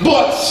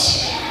 But,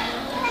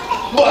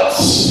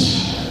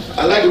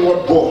 I like the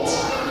word but.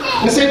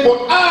 He said,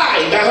 but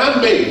I, the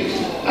handmaid,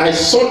 I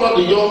saw not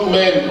the young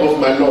men of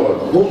my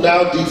Lord, whom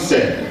thou didst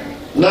send.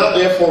 Now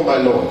therefore, my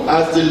Lord,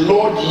 as the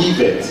Lord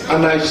liveth,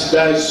 and as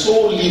thy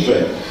soul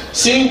liveth,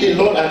 seeing the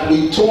Lord hath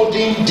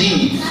withholden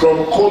thee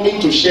from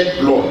coming to shed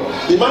blood.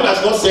 The man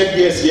has not said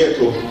yes yet,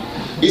 though.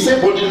 He said,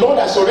 but the Lord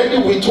has already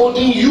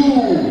withholden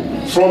you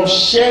from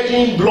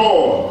shedding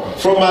blood,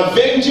 from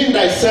avenging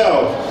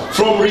thyself,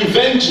 from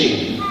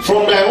revenging,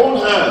 from thy own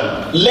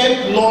hand.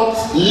 Let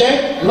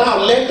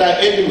thy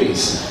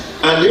enemies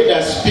and they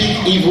that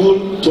speak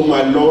evil to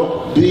my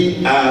Lord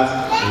be as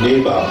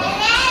Nabal.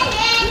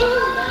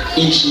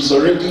 She's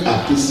already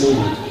appeasing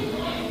him.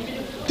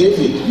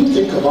 David, you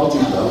think about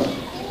it now.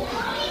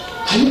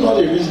 Are you not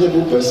a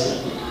reasonable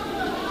person?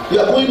 You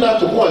are going now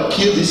to go and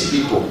kill these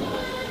people.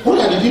 What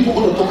are the people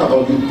going to talk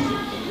about you?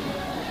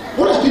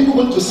 What are people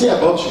going to say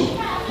about you?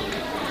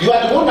 You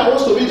are the one that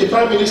wants to be the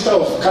Prime Minister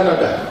of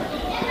Canada.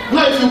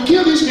 Now, if you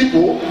kill these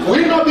people, will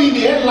it not be in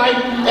the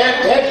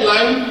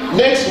headline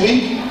next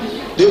week?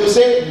 They will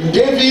say,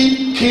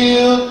 David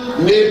killed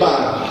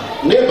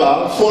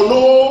Nabal for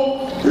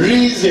no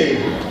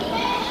reason.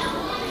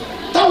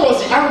 That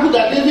was the angle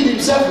that David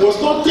himself was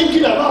not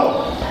thinking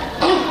about.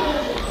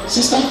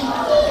 Sister,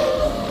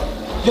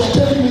 you are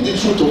telling me the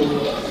truth.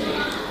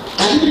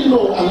 I didn't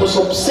know. I was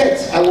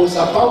upset. I was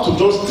about to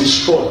just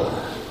destroy.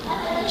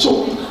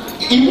 So,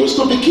 he wants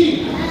to be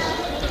king.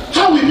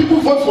 How will people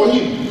vote for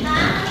him?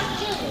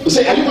 You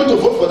say, are you going to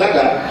vote for that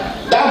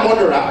guy? That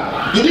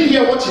murderer? You didn't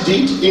hear what he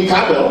did in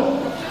Carmel?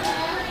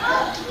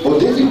 But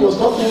David was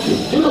not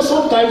thinking. You know,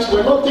 sometimes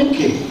we're not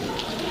thinking.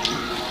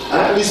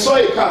 And we saw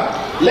a car,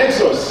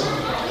 Lexus,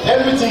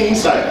 everything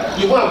inside.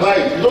 You go and buy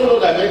it. You don't know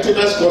that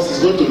maintenance cost is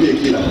going to be a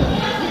killer.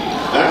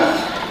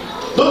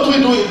 Don't we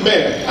do it,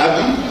 men?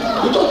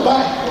 We don't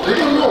buy. We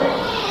don't know.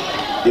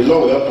 The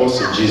Lord will help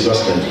us in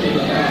Jesus' name.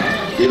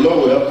 The Lord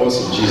will help us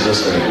in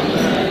Jesus' name.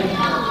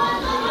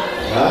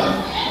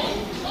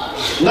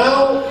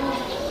 Now,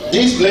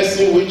 this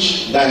blessing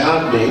which thy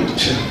hand made,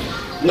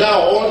 now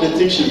all the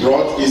things she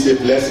brought is a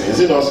blessing. Is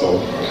it not so?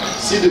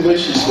 See the way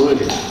she's going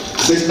it. It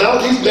says, now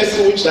this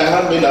blessing which thy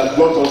handmaid has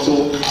brought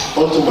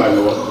unto my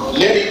Lord,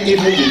 let it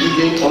even be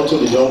given unto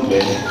the young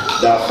men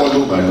that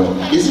follow my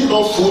Lord. Is it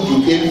not food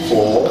you came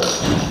for?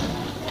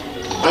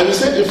 And you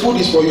said the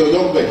food is for your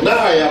young men. Now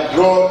I have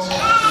brought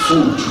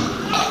food.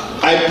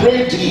 I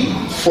pray thee,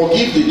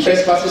 forgive the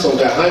trespasses of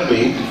thy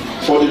handmaid,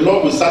 for the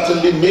Lord will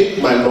certainly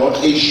make my Lord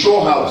a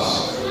sure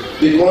house.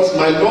 Because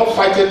my Lord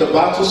fighteth the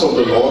battles of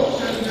the Lord,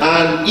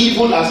 and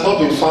evil has not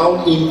been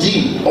found in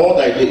thee all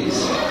thy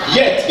days.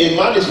 Yet a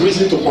man is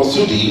risen to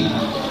pursue thee,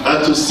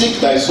 and to seek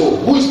thy soul.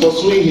 Who is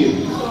pursuing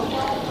him?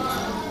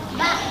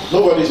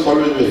 Nobody is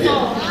following me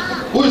again.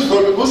 Who is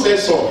following? Who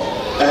says so?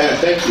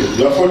 Thank you.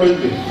 You are following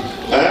me.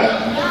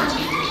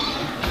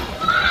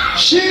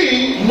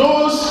 She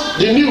knows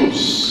the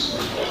news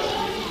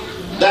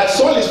that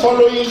Saul is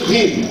following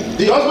him.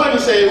 The husband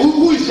is saying,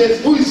 who is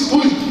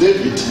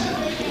David?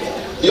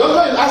 The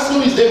husband is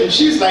asking who is David.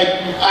 She's like,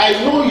 I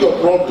know your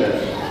problem.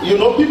 You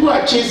know, people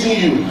are chasing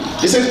you.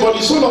 He says, but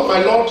the soul of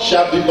my Lord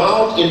shall be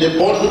bound in the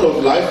bundle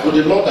of life with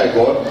the Lord thy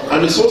God,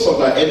 and the souls of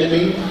thy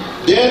enemy,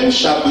 them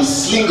shall be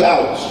slinged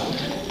out.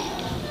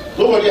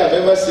 Nobody have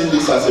ever seen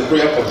this as a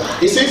prayer point.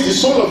 He says, the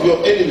soul of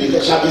your enemy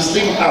shall be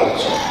slinged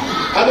out.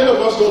 How many of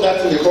us know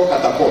that thing they call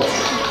catapult?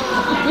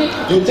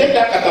 You take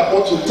that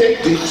catapult, you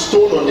take the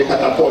stone on the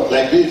catapult,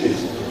 like David.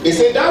 He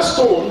said that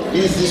stone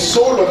is the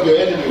soul of your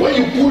enemy. When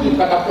you pull the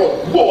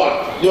catapult,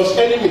 your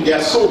enemy,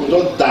 their soul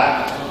will not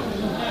die.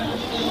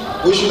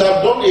 We should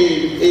have done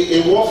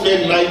a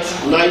warfare night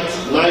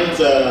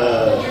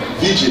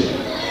vigil,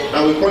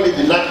 and we call it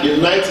the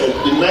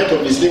night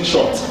of the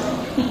slingshot.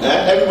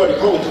 Everybody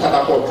come with the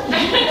catapult.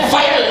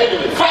 Fire your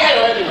enemy! Fire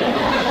your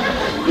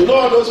enemy! You know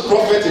all those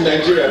prophets in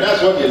Nigeria,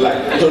 that's what they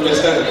like. You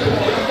understand?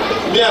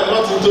 Me, I'm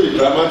not into the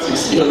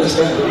dramatics. You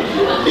understand?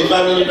 If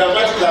I'm in the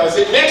dramatics, I will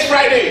say next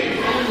Friday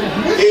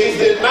is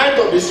the night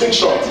of the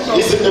slingshot.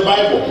 It's in the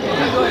Bible.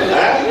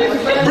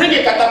 Bring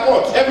a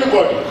catapult,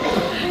 everybody.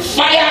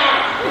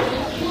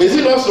 Fire! Is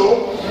it not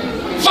so?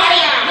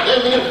 Fire!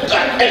 Let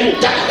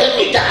me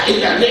die in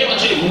the name of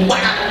Jesus.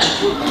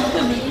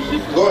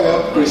 God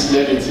help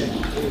Christianity.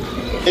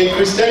 In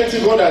Christianity,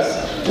 God has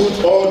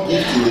put all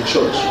gifts in the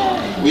church.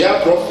 We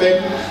have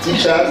prophets,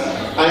 teachers.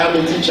 I am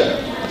a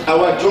teacher.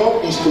 Our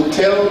job is to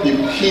tell the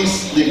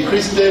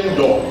Christian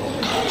dog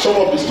some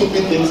of the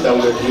stupid things that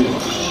we're doing.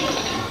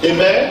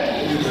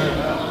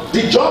 Amen?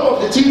 The job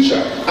of the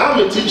teacher, I'm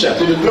a teacher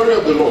to the glory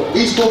of the Lord,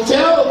 is to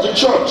tell the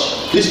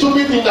church the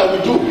stupid thing that we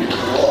do.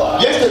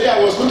 Yesterday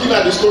I was looking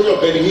at the story of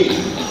Benny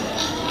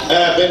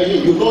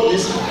Hinn. You know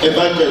this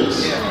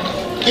evangelist.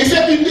 He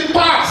said in the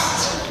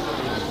past,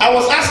 I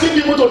was asking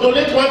people to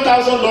donate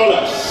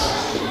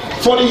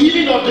 $1,000 for the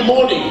healing of the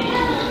morning.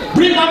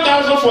 Bring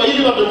 1,000 for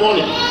healing of the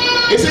morning.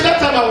 He said that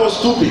time I was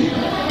stupid.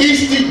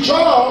 It's the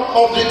job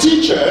of the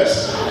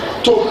teachers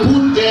to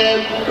put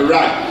them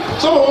right.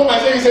 Some of them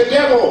might say, he's a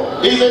devil.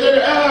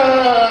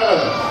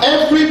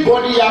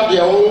 Everybody have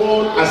their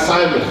own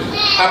assignment.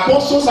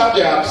 Apostles have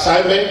their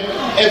assignment.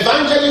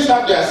 Evangelists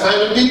have their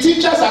assignment. The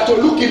teachers are to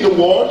look in the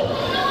word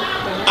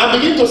and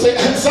begin to say,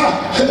 sir,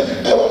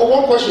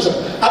 one question, sir.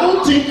 I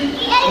don't think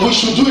we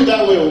should do it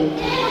that way.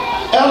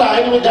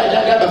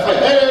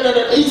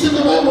 It's in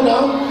the Bible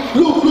now.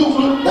 Look.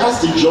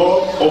 That's the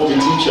job of the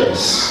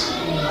teachers.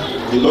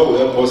 The Lord will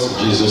help us in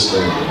Jesus'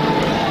 name.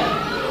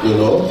 You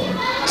know,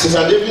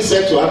 Sister David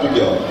said to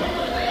Abigail,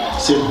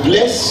 say,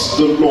 bless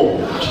the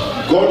Lord,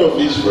 God of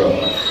Israel,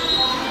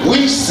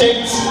 which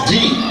sent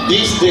thee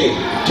this day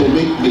to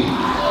meet me.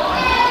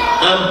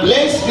 And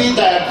blessed be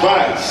thy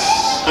advice,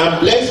 and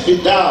blessed be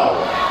thou,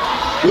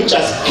 which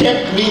has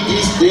kept me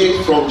this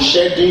day from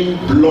shedding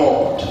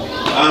blood,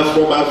 and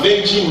from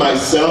avenging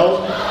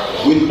myself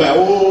with my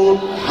own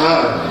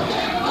hand.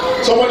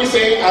 Somebody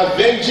say,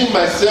 avenging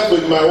myself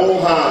with my own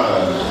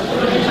hand.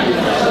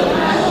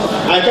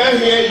 I can't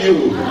hear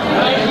you.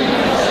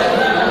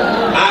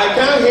 I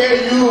can't hear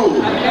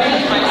you.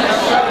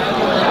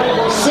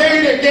 Say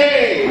it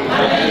again.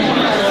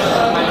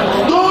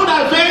 Don't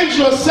avenge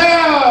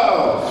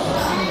yourself.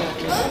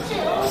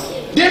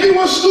 David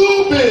was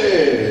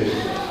stupid.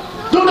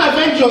 Don't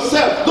avenge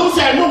yourself. Don't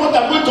say, I know what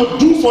I'm going to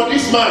do for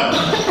this man.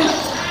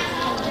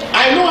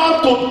 I know how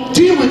to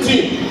deal with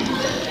him.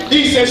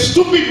 He's a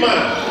stupid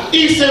man.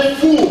 He's a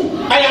fool.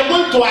 I am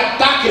going to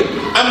attack him.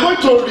 I'm going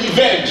to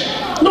revenge.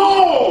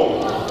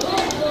 No.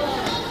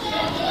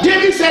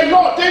 David said,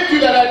 Lord, thank you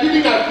that I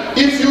didn't have.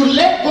 If you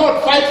let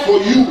God fight for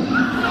you,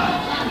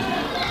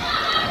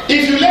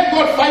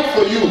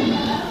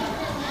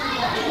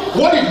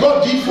 what did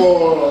God do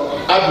for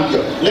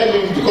Abigail? Let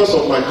me, because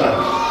of my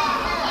time.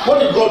 What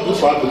did God do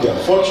for Abigail?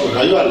 Fortune,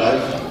 are you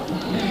alive?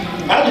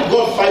 How did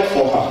God fight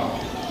for her?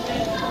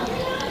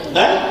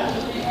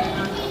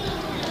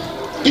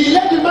 He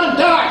let the man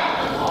die.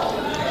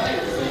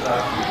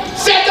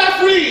 Set her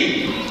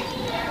free.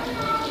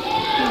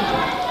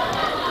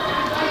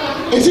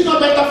 Is it not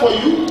better for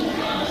you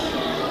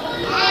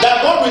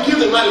that God will kill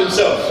the man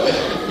himself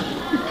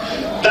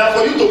than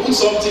for you to put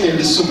something in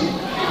the soup?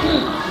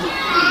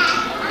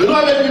 You know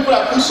how many people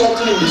have put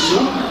something in the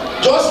soup?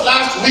 Just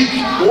last week,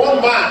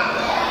 one man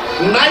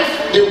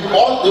knifed the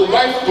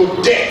wife to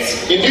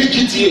death in this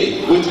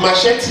GTA with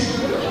machete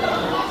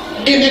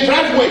in the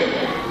driveway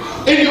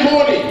in the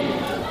morning.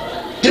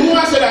 The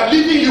woman said, I'm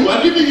leaving you, you are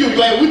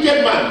a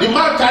wicked man. The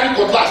man carried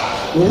cutlass,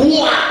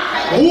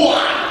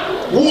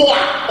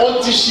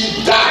 until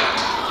she died.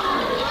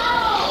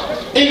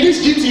 In this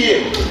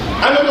GTA,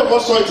 I don't know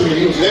what saw it in the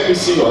news. Let me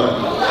see your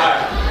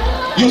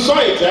hand. You saw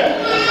it, eh?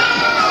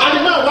 And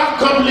the man walked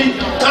calmly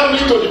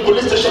to the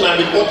police station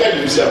and reported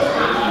himself.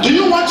 Do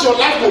you want your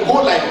life to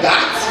go like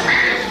that?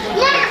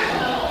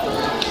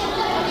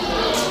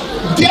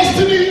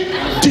 Destiny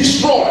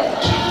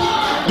destroyed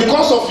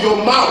because of your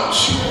mouth.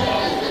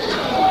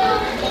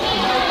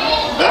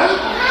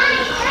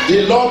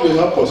 The Lord will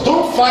help us.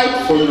 Don't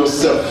fight for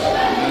yourself.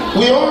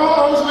 We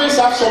always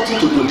have something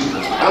to do.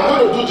 I'm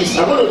going to do this.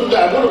 I'm going to do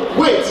that. I'm going to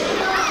wait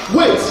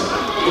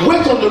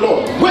on the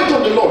Lord. Wait on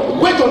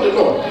the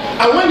Lord.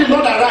 And when the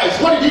Lord arrives,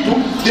 what did he do?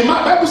 The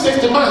Bible says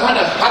the man had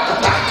a heart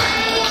attack.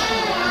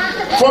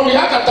 From the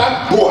heart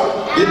attack,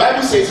 the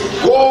Bible says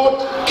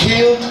God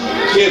killed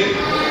him.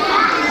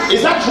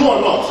 Is that true or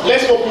not?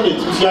 Let's open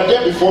it. If you are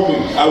there before me,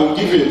 I will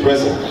give you a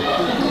present.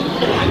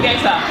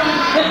 Yes, sir.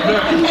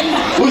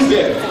 Who is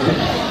there?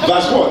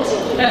 Verse what?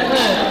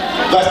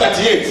 Verse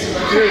 38.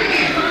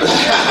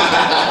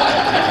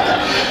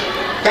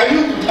 Can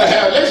you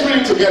let's read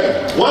it together.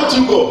 1,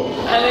 2, go.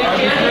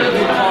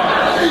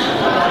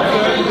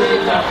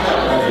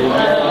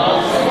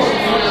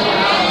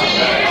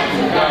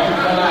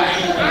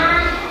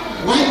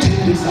 Why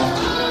 10 days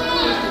after?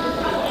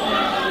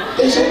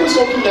 There's always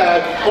something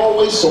that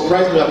always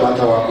surprised me about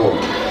our God.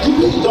 The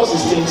way he does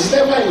his things, he's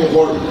never in a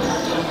hurry.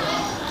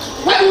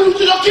 Why would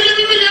you not kill him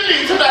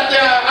immediately so that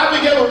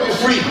Abigail will be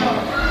free?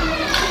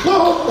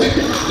 No,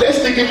 let's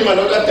take him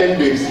another 10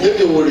 days. Maybe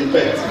he will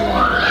repent.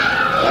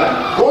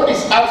 God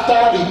is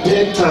after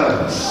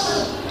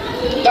repentance.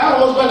 That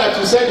husband that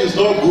you said is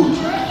not good,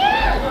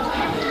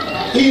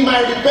 he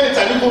might repent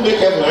and even make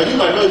heaven, and you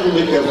might not even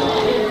make heaven.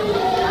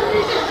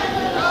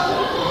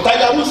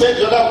 Tiger Woods said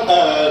the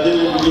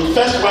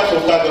first wife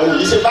of Tiger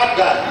Woods, he's a bad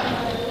guy.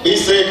 He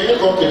said,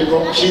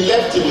 she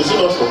left him, is it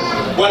not so?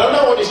 Well,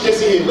 another one is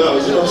chasing him now,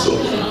 is it not so?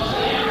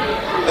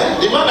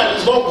 The man that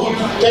is not good,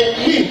 thank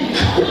me.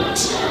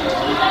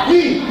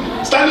 Me,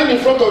 standing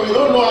in front of you,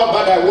 don't know how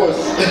bad I was.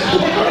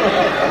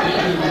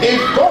 If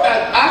God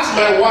had asked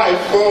my wife,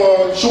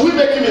 should we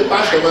make him a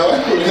pastor? My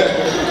wife would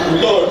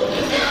have, Lord,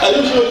 are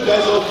you sure you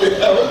guys okay?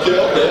 Okay,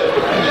 up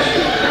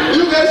there.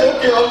 You guys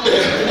okay up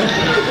there?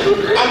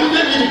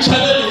 Immediately the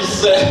channel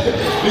is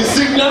the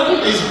signal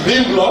is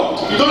being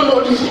blocked. You don't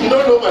know this. You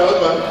don't know my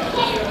husband.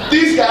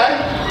 This guy,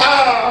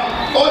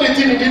 all the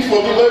thing he did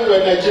for me when we were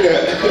in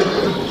Nigeria.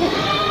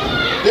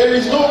 There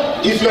is no.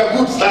 If you are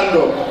good, stand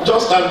up.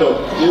 Just stand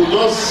up. You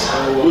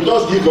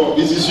just give up.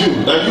 This is you.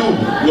 Now you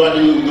are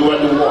the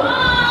one.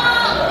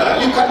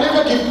 You can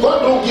never give. God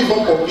don't give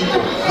up on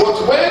people.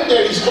 But when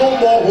there is no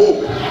more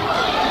hope,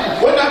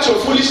 when that your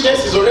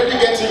foolishness is already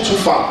getting too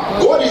far,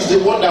 God is the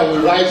one that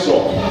will rise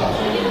up.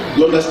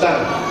 You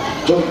understand?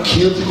 Don't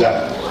kill the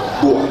guy.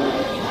 Go.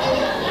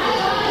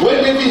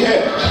 When David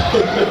heard,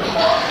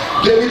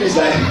 David is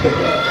like,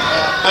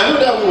 I know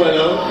that woman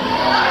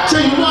now.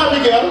 Say, you know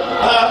Abigail?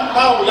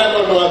 How would I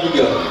not know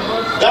Abigail?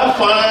 That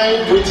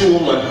fine, pretty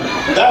woman.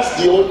 That's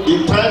the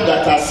time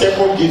that her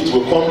second gift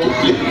will come to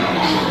play.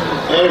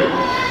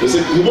 They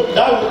said, you know,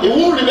 that, you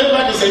won't remember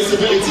the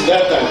sensibility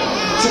that time.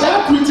 So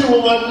that pretty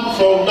woman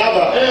from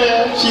Nava,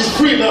 she's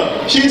free now.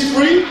 She's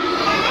free.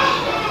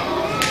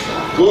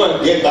 Go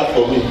and get that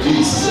for me,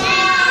 please.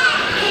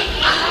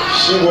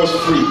 She was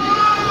free.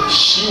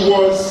 She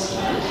was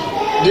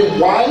the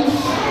wife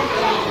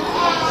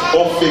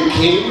of a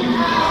king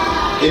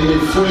in the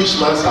foolish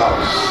man's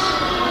house.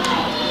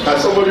 Can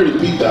somebody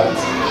repeat that?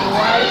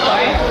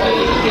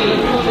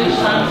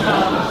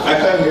 I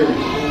can't hear you.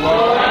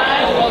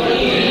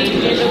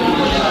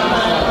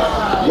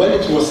 When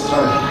it was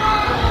time,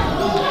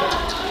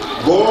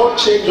 God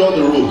changed all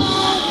the rules.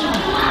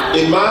 A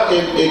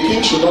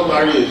king should not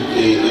marry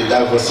a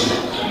divorcee.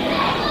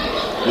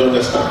 You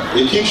understand?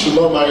 A king should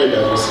not marry a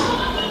divorcee.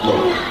 No.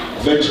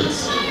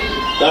 Vengeance.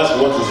 That's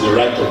what is the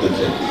right of the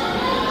king.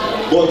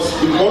 But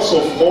because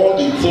of all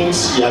the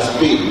things he has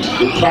paid,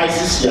 the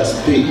prices he has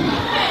paid,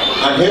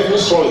 and heaven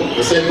saw it,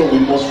 they said, no, we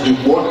must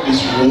reward this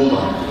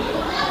woman.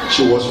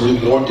 She was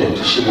rewarded.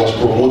 She was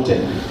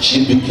promoted.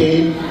 She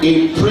became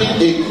a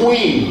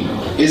queen.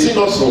 Is it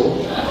not so?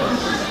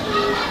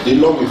 The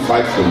Lord will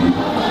fight for you.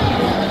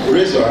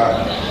 Raise your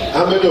hand.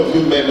 How many of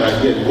you men are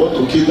here? You want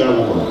to kill that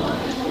woman?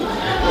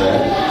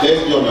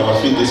 Let's be on our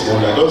feet this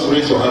morning. Just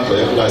raise your hand to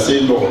heaven and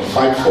say, Lord,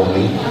 fight for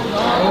me.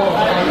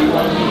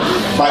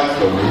 Fight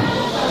for me.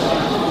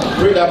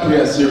 Pray that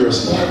prayer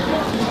seriously.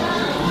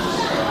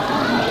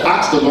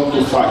 Ask the Lord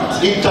to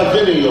fight.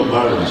 Intervene in your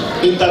marriage.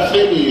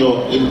 Intervene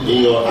in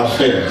your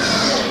affairs.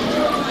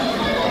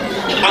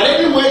 And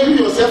anywhere you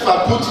yourself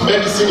have put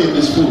medicine in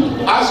this food,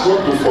 ask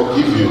God to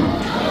forgive you.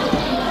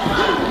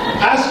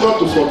 Ask God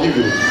to forgive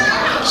you.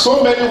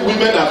 So many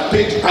women have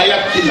paid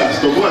hired killers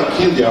to go and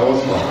kill their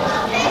husband.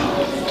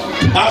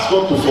 Ask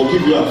God to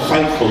forgive you and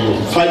fight for you.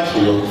 Fight for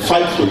you.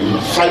 Fight for you.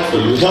 Fight for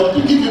you. Help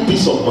you. Give you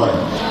peace of mind.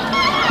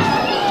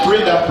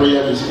 Pray that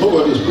prayer.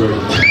 Nobody is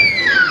praying.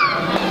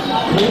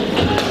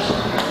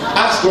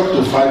 Ask God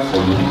to fight for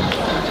you.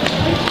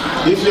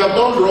 If you have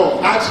done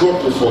wrong, ask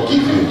God to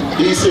forgive you.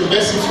 He is a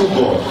merciful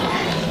God.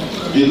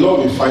 The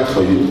Lord will fight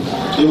for you.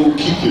 He will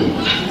keep you.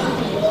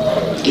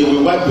 He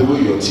will wipe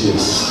away your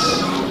tears.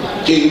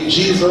 In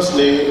Jesus'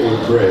 name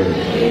we pray.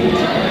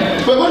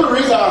 We're going to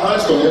raise our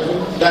hands to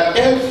heaven that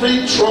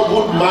every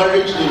troubled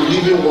marriage in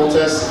living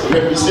waters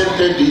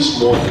represented this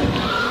morning,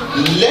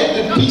 let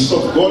the peace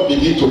of God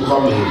begin to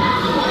come in.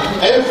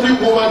 Every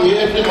woman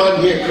here, every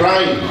man here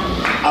crying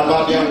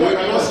about their way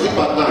to sleep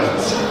at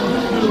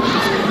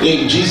night.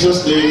 In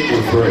Jesus' name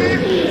we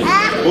pray.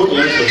 Hold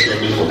your hands to your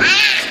neighbor.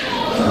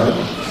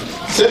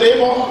 Say,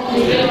 neighbor,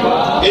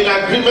 in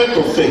agreement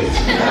of faith,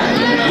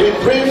 we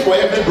pray for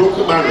every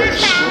broken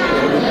marriage,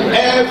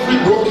 every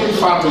broken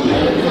family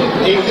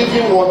in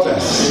living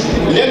waters.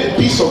 Let the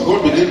peace of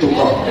God begin to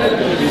come.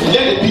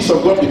 Let the peace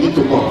of God begin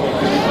to come.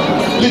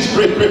 Please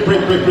pray.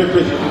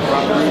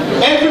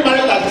 Every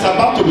marriage that is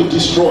about to be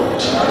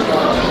destroyed,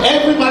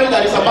 every marriage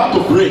that is about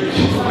to break,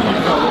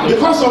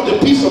 because of the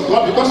peace of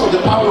God, because of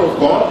the power of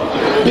God,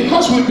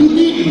 because we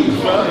believe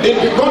in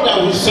the God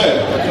that we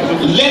serve,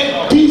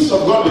 let peace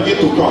of God begin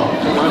to come.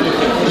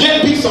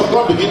 Let peace of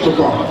God begin to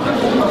come.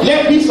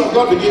 Let peace of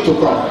God begin to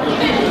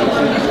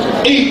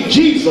come. In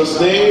Jesus'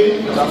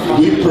 name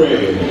we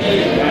pray.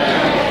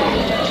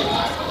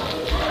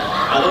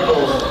 I don't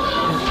know.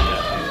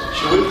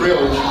 Should we pray or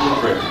should we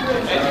pray?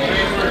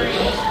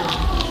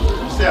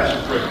 Say I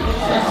should pray.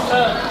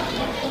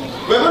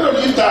 We're going to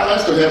lift our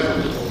hands to heaven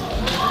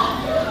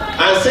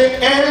and say,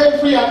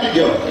 every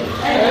Abigail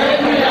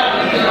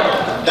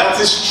that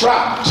is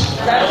trapped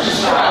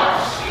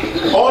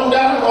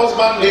under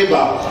husband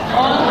neighbor,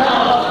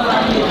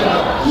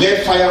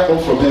 let fire come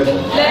from heaven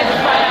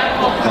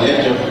and let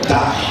them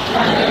die.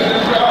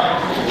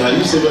 Now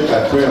you say, make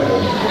I pray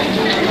about it.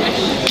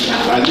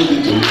 I leave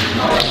it to you.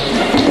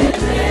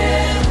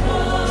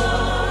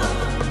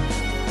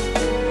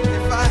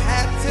 If I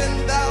had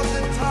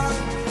 10,000 tongues,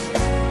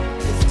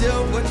 it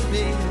still wouldn't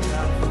be